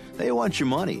IRS. They want your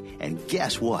money, and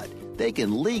guess what? They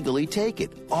can legally take it,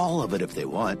 all of it if they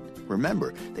want.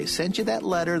 Remember, they sent you that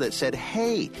letter that said,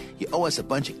 hey, you owe us a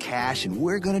bunch of cash and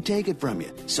we're going to take it from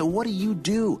you. So what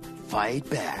do? Fight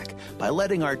back by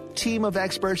letting our team of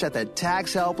experts at the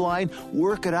Tax Helpline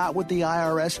work it out with the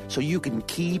IRS so you can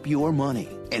keep your money.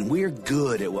 And we're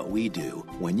good at what we do.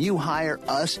 When you hire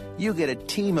us, you get a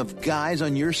team of guys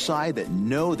on your side that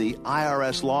know the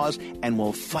IRS laws and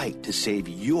will fight to save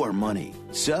your money.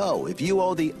 So, if you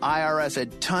owe the IRS a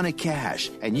ton of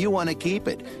cash and you want to keep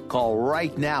it, call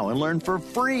right now and learn for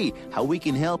free how we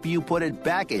can help you put it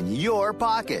back in your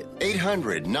pocket.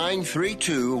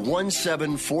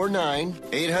 800-932-1749.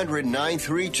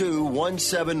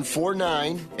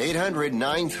 800-932-1749.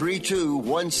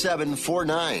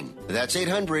 800-932-1749. That's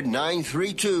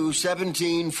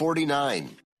 800-932-1749.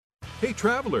 Hey,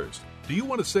 travelers, do you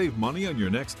want to save money on your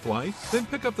next flight? Then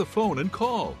pick up the phone and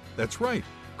call. That's right,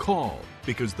 call,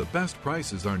 because the best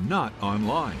prices are not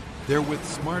online. They're with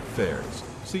SmartFares.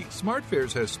 See,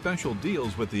 SmartFares has special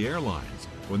deals with the airlines.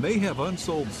 When they have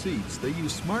unsold seats, they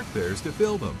use SmartFares to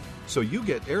fill them. So you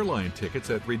get airline tickets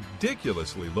at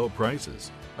ridiculously low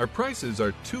prices. Our prices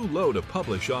are too low to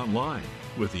publish online.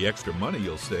 With the extra money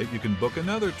you'll save, you can book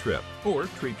another trip or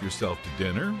treat yourself to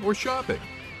dinner or shopping.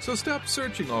 So stop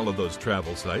searching all of those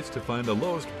travel sites to find the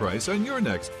lowest price on your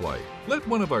next flight. Let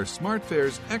one of our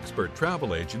SmartFares expert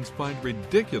travel agents find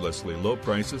ridiculously low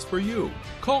prices for you.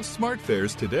 Call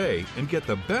SmartFares today and get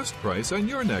the best price on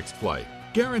your next flight.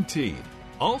 Guaranteed.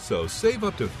 Also, save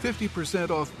up to 50%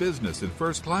 off business and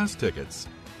first class tickets.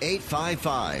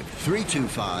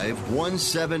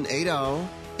 855-325-1780.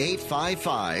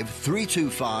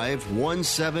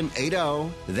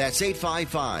 855-325-1780. That's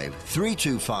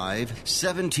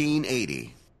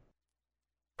 855-325-1780.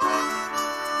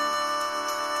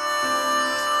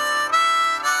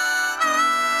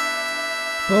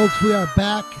 Folks, we are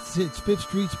back. It's Fifth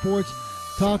Street Sports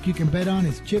Talk. You can bet on.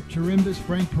 It's Chip Chirimbas,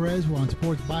 Frank Perez. We're on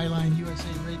Sports Byline USA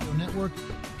Radio Network.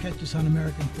 Catch us on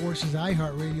American Forces,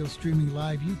 iHeartRadio, streaming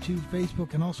live, YouTube,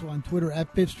 Facebook, and also on Twitter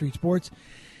at Fifth Street Sports.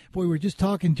 Boy, we were just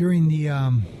talking during the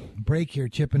break here,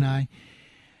 Chip and I,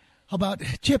 about,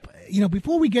 Chip,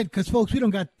 before we get, because, folks, we don't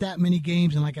got that many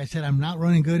games, and like I said, I'm not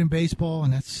running good in baseball,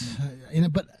 and that's,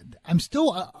 but I'm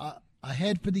still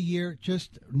ahead for the year,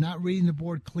 just not reading the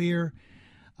board clear.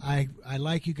 I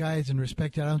like you guys and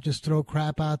respect you. I don't just throw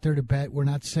crap out there to bet. We're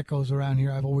not sickos around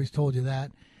here. I've always told you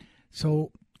that.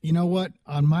 So, you know what?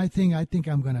 On my thing, I think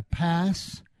I'm going to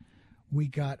pass.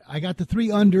 I got the 3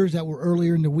 unders that were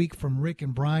earlier in the week from Rick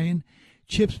and Brian.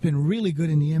 Chip's been really good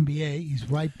in the NBA. He's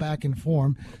right back in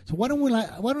form. So why don't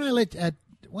I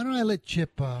let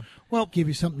Chip give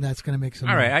you something that's going to make some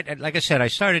all money. right. Like I said, I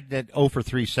started at 0 for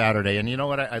 3 Saturday, and you know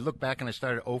what? I look back and I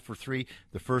started 0 for 3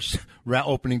 the first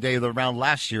opening day of the round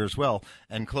last year as well,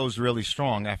 and closed really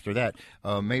strong after that.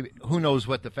 Maybe who knows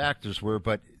what the factors were,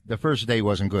 but the first day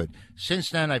wasn't good.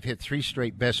 Since then, I've hit 3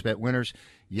 straight best bet winners.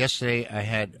 Yesterday, I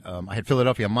had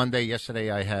Philadelphia Monday.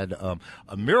 Yesterday, I had a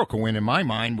miracle win in my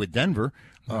mind with Denver,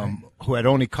 who had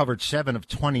only covered 7 of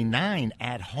 29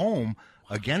 at home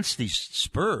against these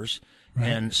Spurs,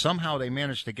 and somehow they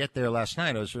managed to get there last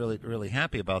night. I was really, really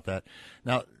happy about that.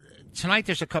 Now, tonight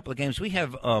there's a couple of games. We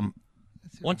have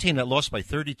one team that lost by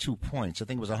 32 points. I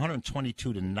think it was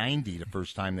 122-90 the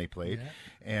first time they played,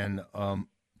 and I'm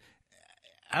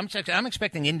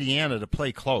expecting Indiana to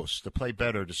play close, to play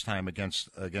better this time against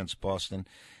Boston.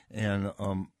 And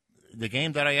the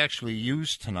game that I actually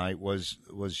used tonight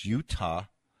was Utah,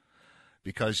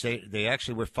 because they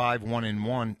actually were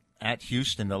 5-1-1 at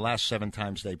Houston the last 7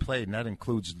 times they played, and that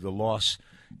includes the loss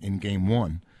in Game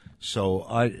 1. So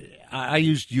I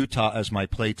used Utah as my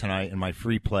play tonight, and my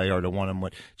free play, or the one in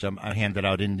which I handed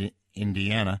out in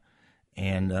Indiana.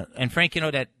 And Frank,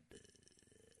 that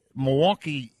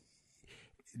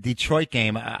Milwaukee-Detroit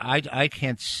game, I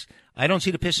don't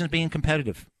see the Pistons being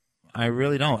competitive. I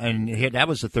really don't. And that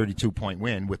was a 32-point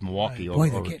win with Milwaukee. Boy,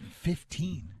 they're getting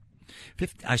 15.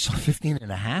 I saw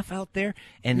 15.5 out there,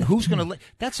 and who's going to?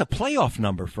 That's a playoff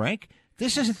number, Frank.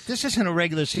 This isn't a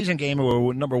regular season game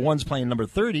where number 1's playing number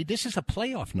 30. This is a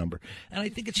playoff number, and I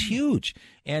think it's huge.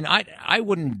 And I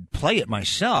wouldn't play it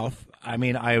myself. I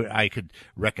mean, I could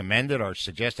recommend it or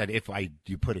suggest that if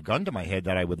you put a gun to my head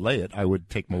that I would lay it, I would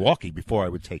take Milwaukee before I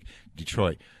would take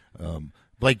Detroit.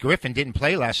 Blake Griffin didn't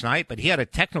play last night, but he had a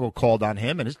technical called on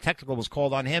him, and his technical was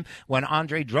called on him when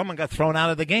Andre Drummond got thrown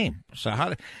out of the game.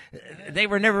 So they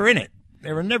were never in it.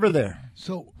 They were never there.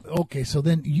 So okay, so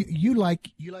then you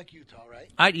like Utah, right?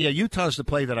 Utah's the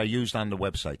play that I used on the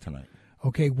website tonight.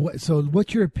 Okay, so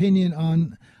what's your opinion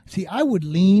on? See, I would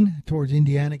lean towards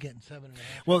Indiana getting 7.5.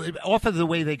 Well, off of the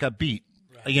way they got beat,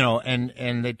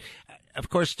 and they. Of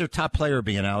course, their top player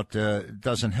being out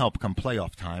doesn't help come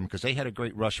playoff time, because they had a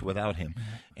great rush without him.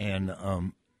 And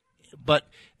but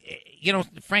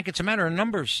Frank, it's a matter of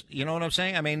numbers. You know what I'm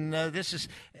saying? I mean, this is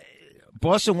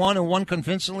Boston won and won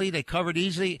convincingly. They covered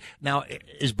easily. Now,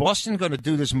 is Boston going to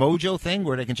do this mojo thing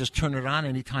where they can just turn it on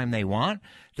anytime they want?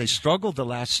 They struggled the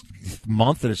last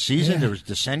month of the season. Yeah. There was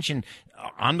dissension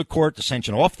on the court,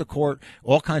 dissension off the court,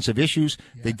 all kinds of issues.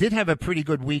 Yeah. They did have a pretty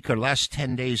good week or last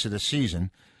 10 days of the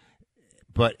season.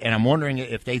 And I'm wondering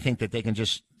if they think that they can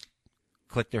just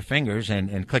click their fingers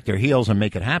and click their heels and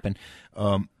make it happen.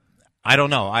 I don't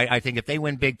know. I think if they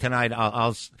win big tonight,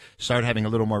 I'll start having a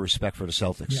little more respect for the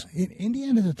Celtics. Yeah,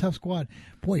 Indiana's a tough squad.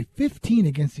 Boy, 15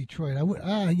 against Detroit. I would,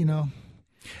 I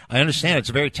understand. It's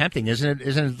very tempting, isn't it?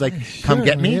 Isn't it like, come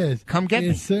get me? Is. Come get me.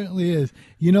 It certainly is.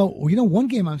 One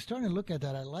game I'm starting to look at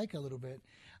that I like a little bit.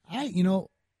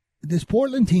 This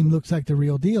Portland team looks like the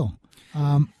real deal.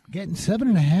 Getting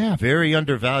 7.5. Very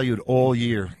undervalued all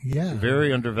year. Yeah.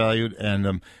 Very undervalued.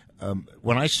 And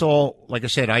when I saw, like I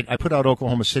said, I put out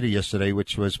Oklahoma City yesterday,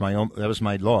 which was that was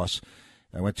my loss.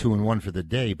 I went 2-1 for the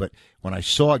day. But when I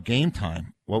saw game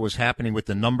time, what was happening with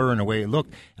the number and the way it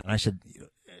looked, and I said,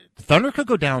 the Thunder could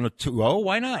go down to 2-0.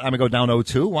 Why not? Go down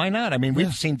 0-2. Why not? I mean,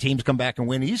 we've seen teams come back and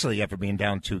win easily after being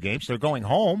down 2 games. They're going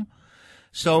home.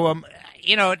 So,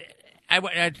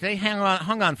 they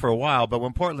hung on for a while, but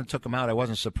when Portland took them out, I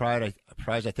wasn't surprised.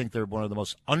 I think they're one of the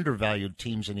most undervalued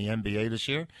teams in the NBA this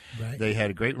year. Right. They had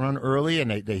a great run early,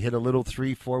 and they hit a little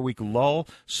 3-4 week lull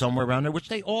somewhere around there, which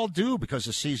they all do because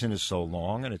the season is so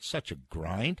long and it's such a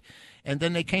grind. And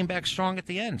then they came back strong at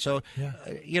the end. So,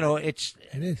 it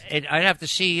is. I'd have to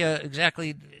see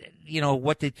exactly,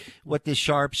 what the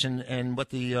Sharps and what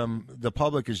the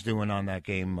public is doing on that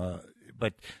game.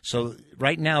 But so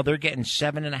right now they're getting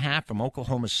 7.5 from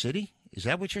Oklahoma City. Is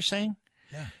that what you're saying?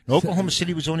 Yeah. Oklahoma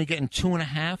City was only getting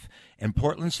 2.5, and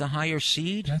Portland's the higher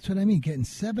seed. That's what I mean, getting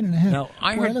 7.5. Now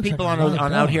I heard people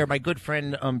on out here. My good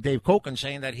friend Dave Koken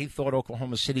saying that he thought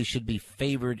Oklahoma City should be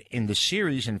favored in the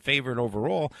series and favored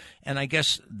overall, and I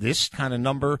guess this kind of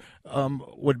number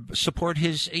would support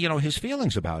his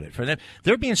feelings about it. For them,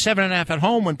 they're being 7.5 at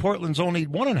home when Portland's only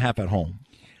 1.5 at home.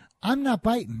 I'm not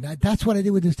biting. That's what I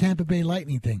did with this Tampa Bay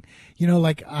Lightning thing.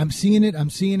 Like I'm seeing it.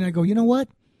 I go, you know what?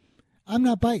 I'm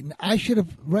not biting. I should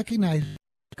have recognized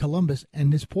Columbus,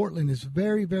 and this Portland is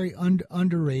very, very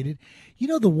underrated.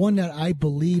 The one that I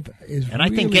believe is and I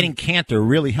think getting Cantor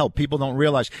really helped. People don't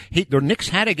realize the Knicks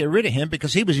had to get rid of him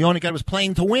because he was the only guy that was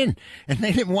playing to win, and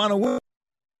they didn't want to win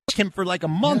him for like a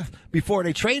month before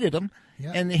they traded him.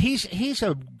 Yeah. And he's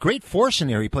a great force in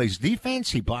there. He plays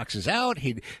defense. He boxes out.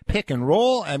 He pick and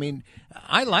roll. I mean,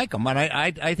 I like him, and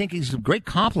I think he's a great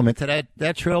compliment to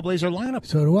that Trailblazer lineup.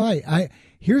 So do I.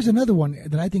 Here's another one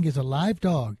that I think is a live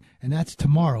dog, and that's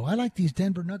tomorrow. I like these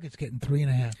Denver Nuggets getting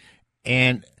 3.5.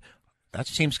 And that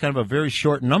seems kind of a very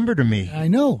short number to me. I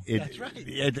know. That's right.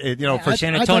 For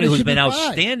San Antonio, who's been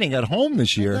outstanding at home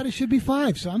this year. I thought it should be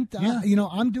 5. So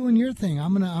I'm doing your thing.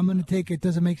 I'm gonna take it.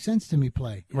 Doesn't make sense to me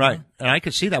play. Right. Know? And I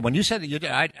could see that when you said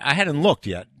that. I hadn't looked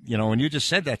yet. When you just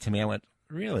said that to me, I went,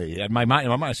 really? In my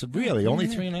mind, I said, really? Only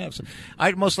 3.5? So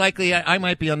I most likely I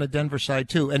might be on the Denver side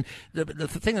too. And the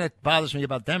thing that bothers me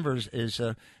about Denver is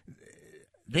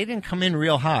they didn't come in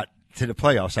real hot to the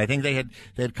playoffs. I think they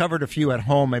had covered a few at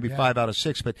home, maybe 5 out of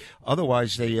 6, but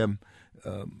otherwise they,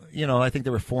 I think they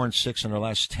were 4-6 in their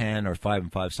last 10 or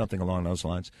 5-5, something along those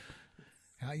lines.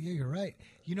 Yeah, you're right.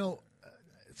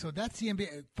 So that's the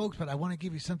NBA, folks. But I want to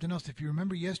give you something else. If you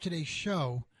remember yesterday's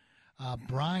show.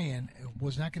 Brian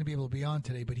was not going to be able to be on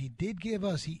today, but he did give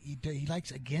us, he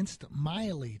likes against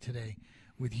Miley today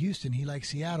with Houston. He likes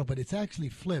Seattle, but it's actually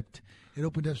flipped. It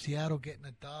opened up Seattle getting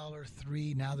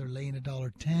 $1.03. Now they're laying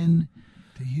 $1.10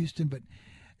 to Houston. But,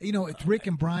 it's Rick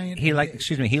and Brian. He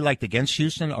liked against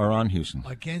Houston or on Houston?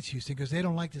 Against Houston because they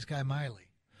don't like this guy Miley.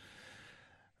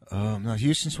 Now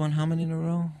Houston's won how many in a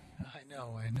row? I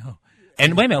know.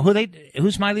 And wait a minute,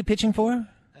 who's Miley pitching for?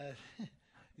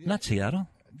 Not Seattle.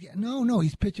 Yeah, no,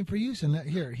 he's pitching for Houston.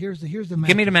 Here's the matchup.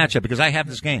 Give me the matchup because I have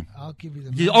this game. I'll give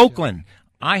you the Oakland.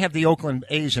 I have the Oakland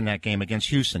A's in that game against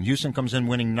Houston. Houston comes in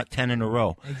winning 10 in a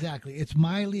row. Exactly. It's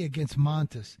Miley against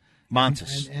Montas.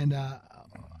 And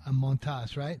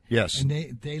Montas, right? Yes. And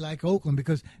they like Oakland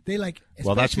because they like.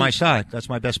 Well, that's my side. That's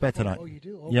my best bet tonight. Oh, you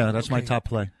do? Okay. Yeah, that's my top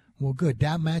play. Well, good.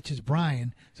 That matches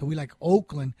Brian. So we like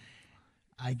Oakland.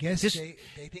 I guess they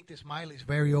think this Miley's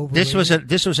very overrated.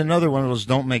 This was another one of those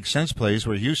don't make sense plays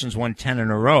where Houston's won 10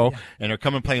 in a row, and they're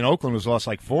coming playing Oakland, who's lost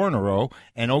like 4 in a row,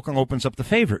 and Oakland opens up the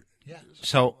favorite. Yeah.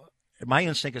 So my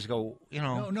instinct is go,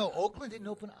 No, Oakland didn't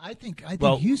open. I think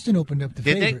Houston opened up the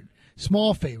favorite.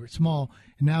 Small favorite, small.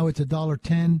 And now it's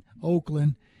 $1.10.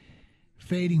 Oakland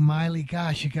fading Miley.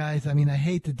 Gosh, you guys. I mean, I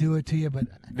hate to do it to you, but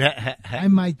I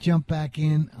might jump back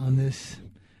in on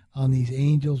these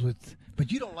Angels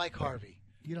but you don't like Harvey.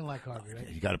 You don't like Harvey, right?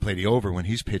 You got to play the over when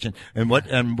he's pitching. And what's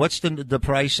the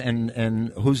price and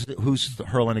who's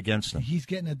hurling against him? He's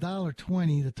getting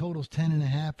 $1.20. The total's 10.5,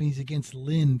 and he's against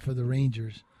Lynn for the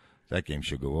Rangers. That game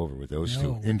should go over with those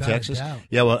two in Texas.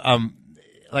 Yeah, well,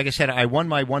 like I said, I won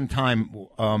my one time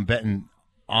betting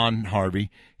on Harvey.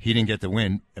 He didn't get the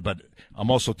win, but I'm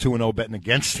also 2-0 betting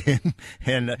against him,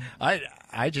 and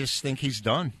I just think he's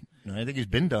done. I think he's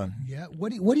been done. Yeah. What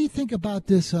do you think about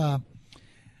this?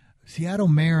 Seattle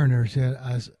Mariners,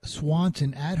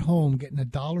 Swanson at home getting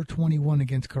 $1.21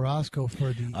 against Carrasco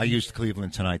for the. I used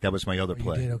Cleveland tonight. That was my other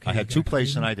play. Okay, I had 2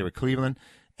 plays tonight. They were Cleveland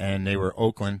and they were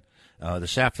Oakland.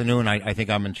 This afternoon, I think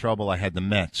I'm in trouble. I had the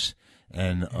Mets,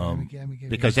 and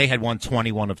because they had won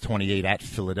 21 of 28 at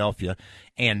Philadelphia,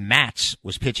 and Matz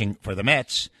was pitching for the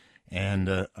Mets,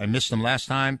 and I missed him last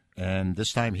time, and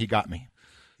this time he got me.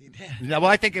 Well,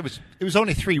 I think it was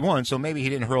only 3-1, so maybe he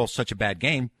didn't hurl such a bad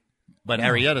game. But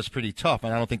Arrieta's pretty tough,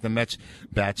 and I don't think the Mets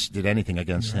bats did anything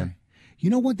against him. You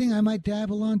know, one thing I might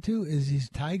dabble on too is these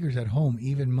Tigers at home,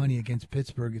 even money against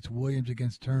Pittsburgh. It's Williams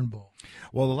against Turnbull.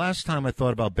 Well, the last time I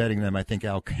thought about betting them, I think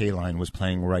Al Kaline was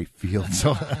playing right field.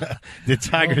 So the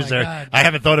Tigers God. I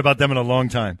haven't thought about them in a long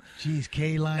time. Jeez,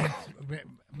 Kaline.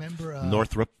 Remember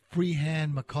Northrup,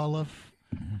 Freehand, McAuliffe.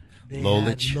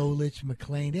 Lolich,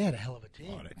 McLean. They had a hell of a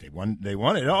team. Oh, they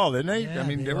won it all, didn't they? Yeah, I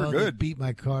mean, they were good. They beat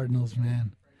my Cardinals,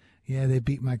 man. Yeah, they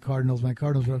beat my Cardinals. My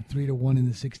Cardinals were up 3-1 in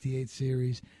the 68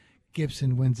 series.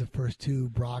 Gibson wins the first two.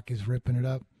 Brock is ripping it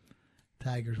up.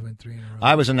 Tigers win 3 in a row.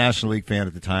 I was a National League fan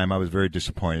at the time. I was very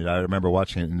disappointed. I remember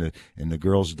watching it in the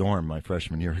girls' dorm my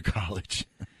freshman year of college.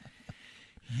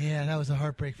 Yeah, that was a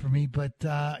heartbreak for me. But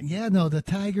the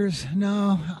Tigers.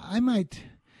 No, I might.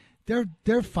 They're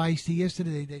feisty.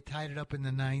 Yesterday they tied it up in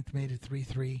the 9th, made it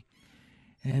 3-3.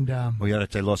 And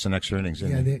they lost in extra innings. They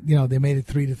made it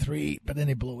 3-3, but then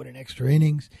they blew it in extra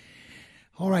innings.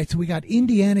 All right, so we got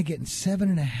Indiana getting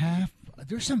 7.5.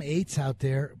 There's some 8s out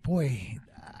there. Boy,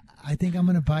 I think I'm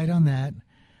going to bite on that.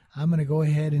 I'm going to go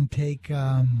ahead and take.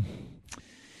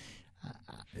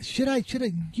 Should I?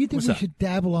 Do you think we should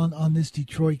dabble on this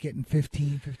Detroit getting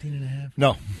 15.5?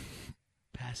 No.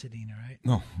 Pasadena, right?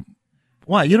 No.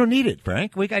 Why? You don't need it,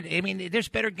 Frank. There's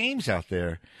better games out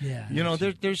there. Yeah.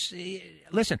 There's.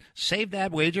 Listen, save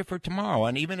that wager for tomorrow,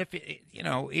 and even if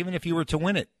you were to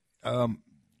win it,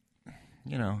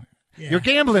 you're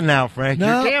gambling now, Frank.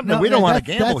 You're gambling. We don't want to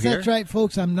gamble here. That's right,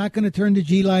 folks. I'm not going to turn the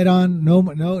G light on. No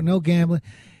gambling.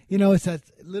 It's that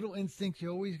little instinct you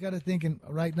always got to think. And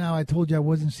right now, I told you I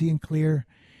wasn't seeing clear.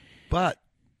 But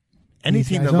any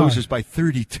team that loses by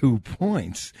 32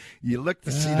 points, you look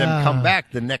to see them come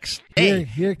back the next day.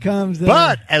 Here comes the...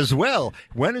 But as well,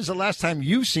 when is the last time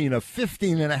you've seen a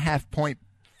 15.5-point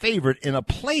favorite in a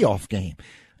playoff game?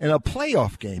 In a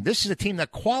playoff game, this is a team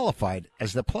that qualified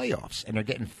as the playoffs, and they're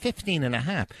getting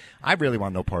 15.5. I really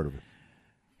want no part of it.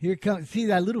 Here comes. See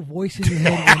that little voice in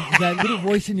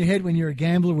your head. When you're a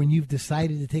gambler, when you've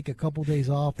decided to take a couple days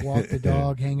off, walk the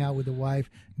dog, hang out with the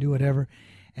wife, do whatever.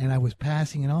 And I was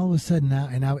passing, and all of a sudden now,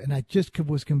 and I just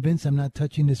was convinced I'm not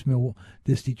touching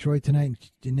this Detroit tonight.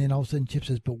 And then all of a sudden, Chip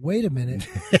says, "But wait a minute."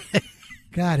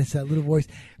 God, it's that little voice.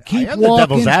 Keep I am walking. The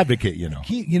devil's advocate,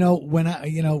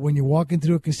 when you're walking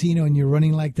through a casino and you're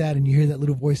running like that, and you hear that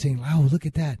little voice saying, "Wow, look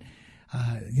at that!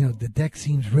 The deck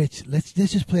seems rich. Let's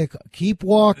just play. Keep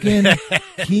walking,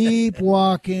 keep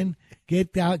walking.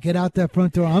 Get out that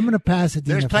front door. I'm going to pass it.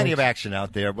 There's plenty of action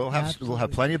out there. We'll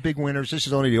have plenty of big winners. This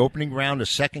is only the opening round, the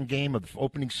second game of the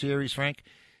opening series, Frank.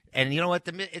 And you know what?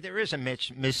 There is a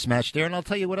mismatch there, and I'll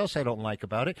tell you what else I don't like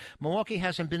about it. Milwaukee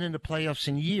hasn't been in the playoffs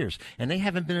in years, and they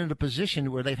haven't been in a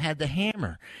position where they've had the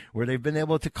hammer, where they've been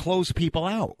able to close people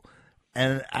out.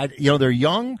 And they're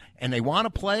young and they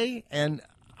want to play, and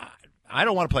I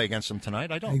don't want to play against them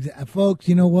tonight. I don't. Exactly. Folks,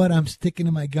 you know what? I'm sticking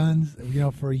to my guns.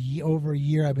 For over a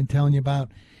year, I've been telling you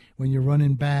about when you're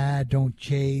running bad, don't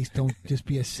chase, don't just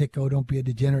be a sicko, don't be a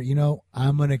degenerate.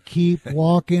 I'm going to keep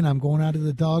walking. I'm going out to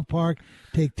the dog park,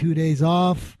 take 2 days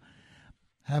off,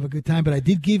 have a good time. But I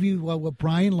did give you what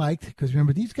Brian liked, because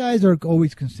remember, these guys are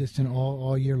always consistent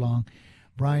all year long.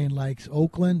 Brian likes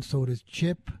Oakland, so does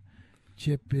Chip.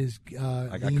 Chip is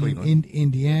in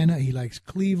Indiana. He likes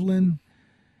Cleveland.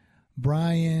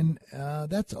 Brian,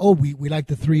 we like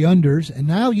the 3 unders, and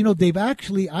now they've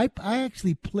actually I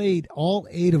actually played all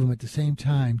 8 of them at the same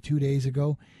time 2 days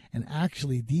ago, and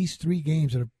actually these 3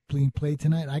 games that are being played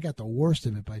tonight, I got the worst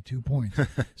of it by 2 points.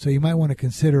 So you might want to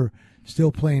consider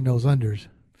still playing those unders.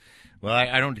 Well,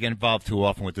 I don't get involved too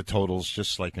often with the totals,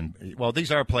 just like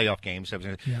these are playoff games,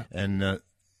 and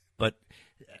but.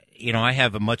 I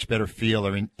have a much better feel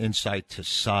or insight to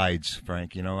sides,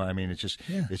 Frank.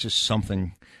 It's just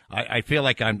something. I feel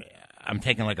like I'm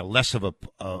taking like a less of a.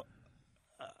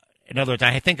 In other words,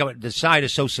 I think the side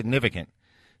is so significant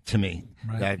to me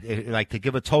that to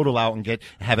give a total out and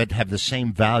have the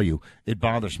same value, it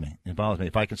bothers me.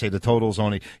 If I can say the total's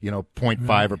only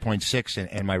 0.5 or 0.6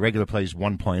 and my regular play is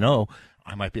 1.0,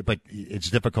 I might be, but it's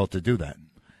difficult to do that.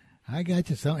 I got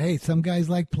you. Some guys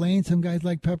like plain, some guys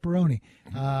like pepperoni.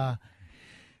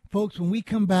 Folks, when we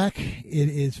come back, it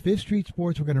is Fifth Street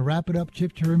Sports. We're going to wrap it up.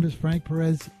 Chip Chirimbas, Frank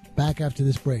Perez, back after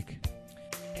this break.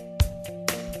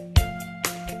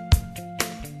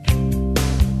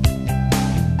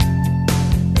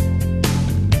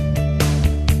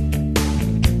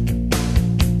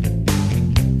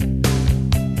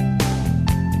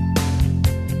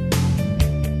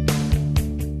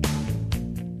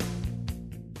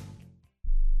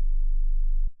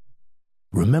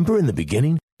 Remember in the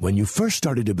beginning, when you first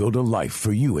started to build a life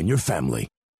for you and your family,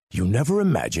 you never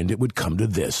imagined it would come to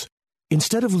this.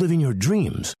 Instead of living your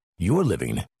dreams, you're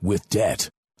living with debt.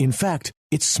 In fact,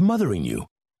 it's smothering you.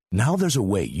 Now there's a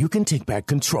way you can take back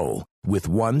control with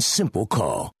one simple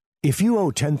call. If you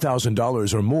owe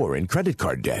 $10,000 or more in credit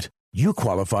card debt, you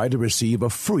qualify to receive a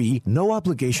free,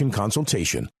 no-obligation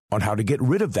consultation on how to get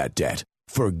rid of that debt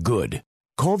for good.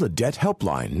 Call the Debt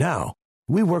Helpline now.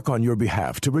 We work on your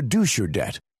behalf to reduce your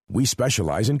debt. We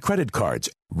specialize in credit cards,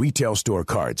 retail store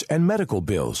cards, and medical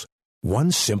bills.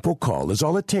 One simple call is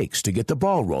all it takes to get the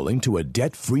ball rolling to a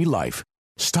debt-free life.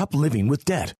 Stop living with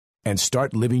debt and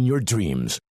start living your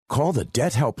dreams. Call the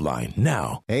Debt Helpline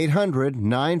now.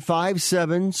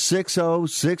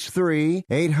 800-957-6063.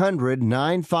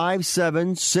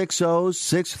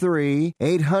 800-957-6063.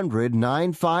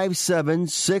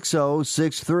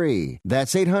 800-957-6063.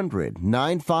 That's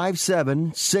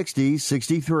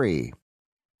 800-957-6063.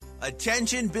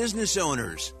 Attention business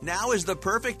owners. Now is the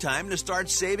perfect time to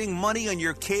start saving money on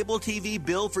your cable TV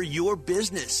bill for your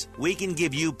business. We can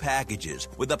give you packages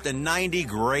with up to 90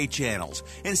 great channels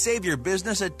and save your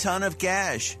business a ton of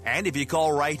cash. And if you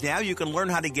call right now, you can learn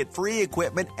how to get free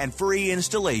equipment and free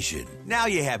installation. Now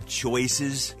you have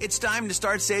choices. It's time to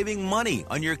start saving money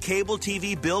on your cable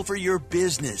TV bill for your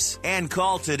business. And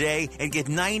call today and get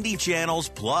 90 channels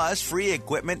plus free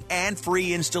equipment and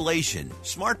free installation.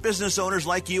 Smart business owners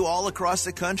like you all across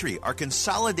the country are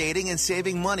consolidating and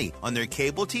saving money on their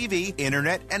cable TV,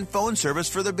 internet, and phone service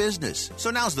for their business. So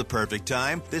now's the perfect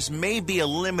time. This may be a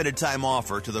limited time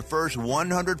offer to the first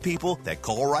 100 people that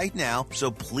call right now, so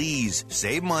please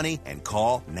save money and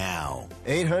call now.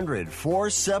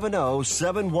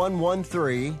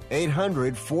 800-470-7113.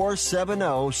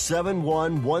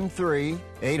 800-470-7113.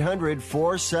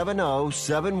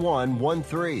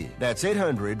 800-470-7113. That's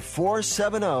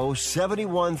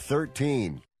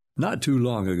 800-470-7113. Not too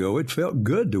long ago, it felt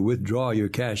good to withdraw your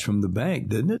cash from the bank,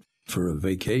 didn't it? For a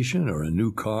vacation or a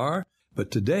new car. But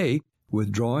today,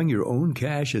 withdrawing your own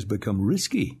cash has become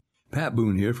risky. Pat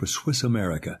Boone here for Swiss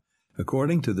America.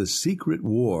 According to The Secret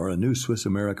War, a new Swiss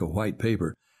America white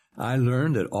paper, I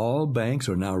learned that all banks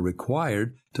are now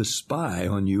required to spy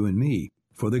on you and me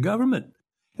for the government,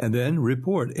 and then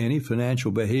report any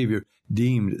financial behavior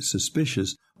deemed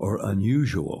suspicious or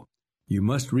unusual. You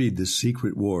must read The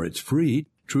Secret War. It's free.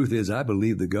 Truth is, I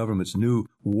believe the government's new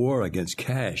war against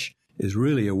cash is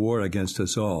really a war against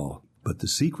us all. But the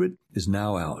secret is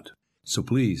now out. So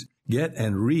please, get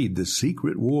and read The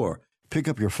Secret War. Pick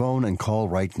up your phone and call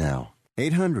right now.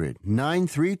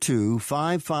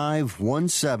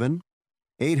 800-932-5517.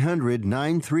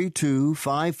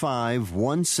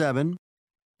 800-932-5517.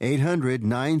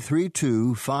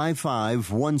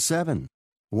 800-932-5517.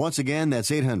 Once again, that's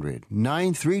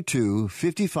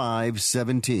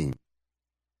 800-932-5517.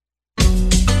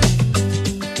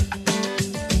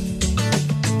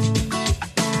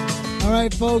 All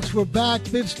right, folks, we're back.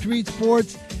 Fifth Street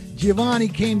Sports. Giovanni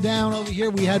came down over here.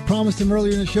 We had promised him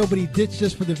earlier in the show, but he ditched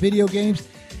us for the video games.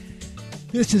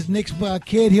 This is Nick's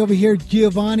kid. He over here,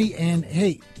 Giovanni. And,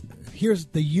 hey, here's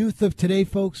the youth of today,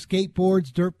 folks.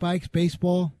 Skateboards, dirt bikes,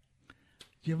 baseball.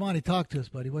 Giovanni, talk to us,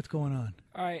 buddy. What's going on?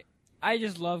 All right. I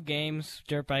just love games,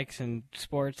 dirt bikes, and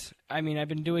sports. I mean, I've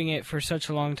been doing it for such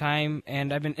a long time,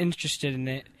 and I've been interested in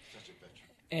it.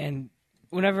 And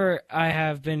whenever I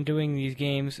have been doing these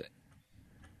games,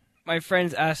 my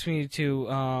friends ask me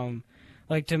to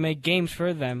to make games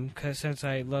for them, since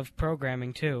I love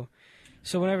programming too.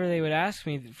 So whenever they would ask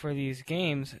me for these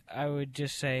games, I would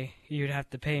just say, "You'd have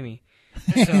to pay me."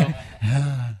 So,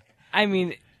 I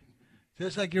mean,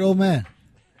 just like your old man,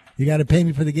 you got to pay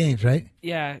me for the games, right?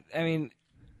 Yeah, I mean,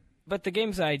 but the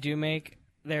games that I do make,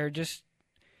 they're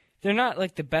not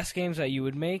like the best games that you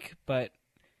would make, but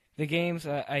the games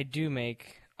that I do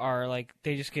make are like,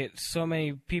 they just get so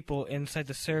many people inside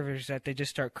the servers that they just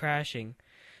start crashing.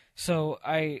 So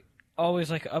I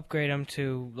always upgrade them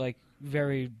to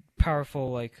very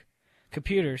powerful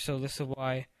computers. So this is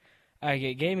why I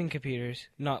get gaming computers,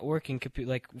 not working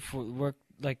computers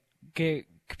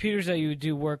that you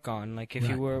do work on. Like if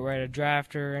you were to write a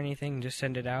draft or anything, just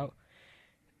send it out.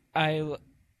 I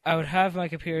would have my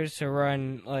computers to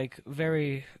run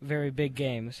very, very big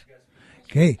games.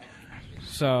 Okay.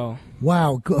 So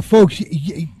wow, folks,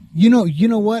 you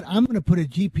know what? I'm going to put a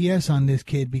GPS on this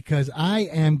kid because I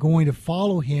am going to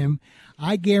follow him.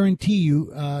 I guarantee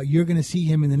you, you're going to see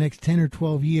him in the next 10 or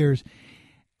 12 years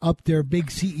up there,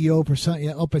 big CEO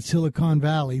up at Silicon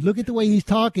Valley. Look at the way he's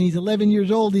talking. He's 11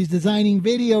 years old. He's designing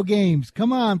video games.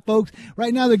 Come on, folks.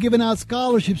 Right now they're giving out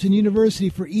scholarships in university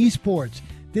for esports.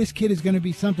 This kid is going to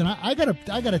be something. I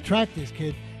gotta track this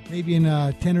kid. Maybe in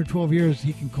 10 or 12 years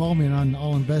he can call me and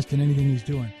I'll invest in anything he's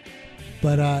doing.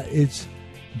 But it's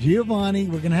Giovanni.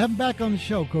 We're going to have him back on the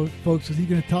show, folks, because he's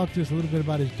going to talk to us a little bit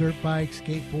about his dirt bikes,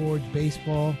 skateboards,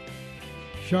 baseball.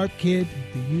 Sharp kid,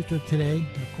 the youth of today.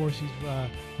 Of course, he's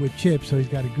with Chip, so he's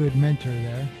got a good mentor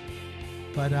there.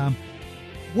 But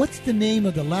what's the name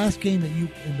of the last game that you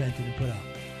invented and put out?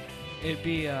 It'd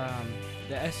be the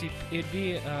SCP. It'd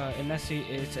be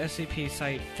it's SCP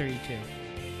Site 32.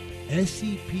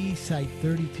 SCP Site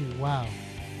 32. Wow.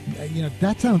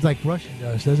 That sounds like Russian to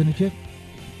us, doesn't it, Chip?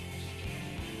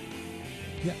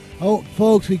 Yeah. Oh,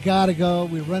 folks, we got to go.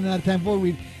 We're running out of time.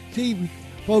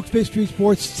 Folks, Fifth Street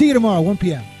Sports. See you tomorrow, 1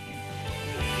 p.m.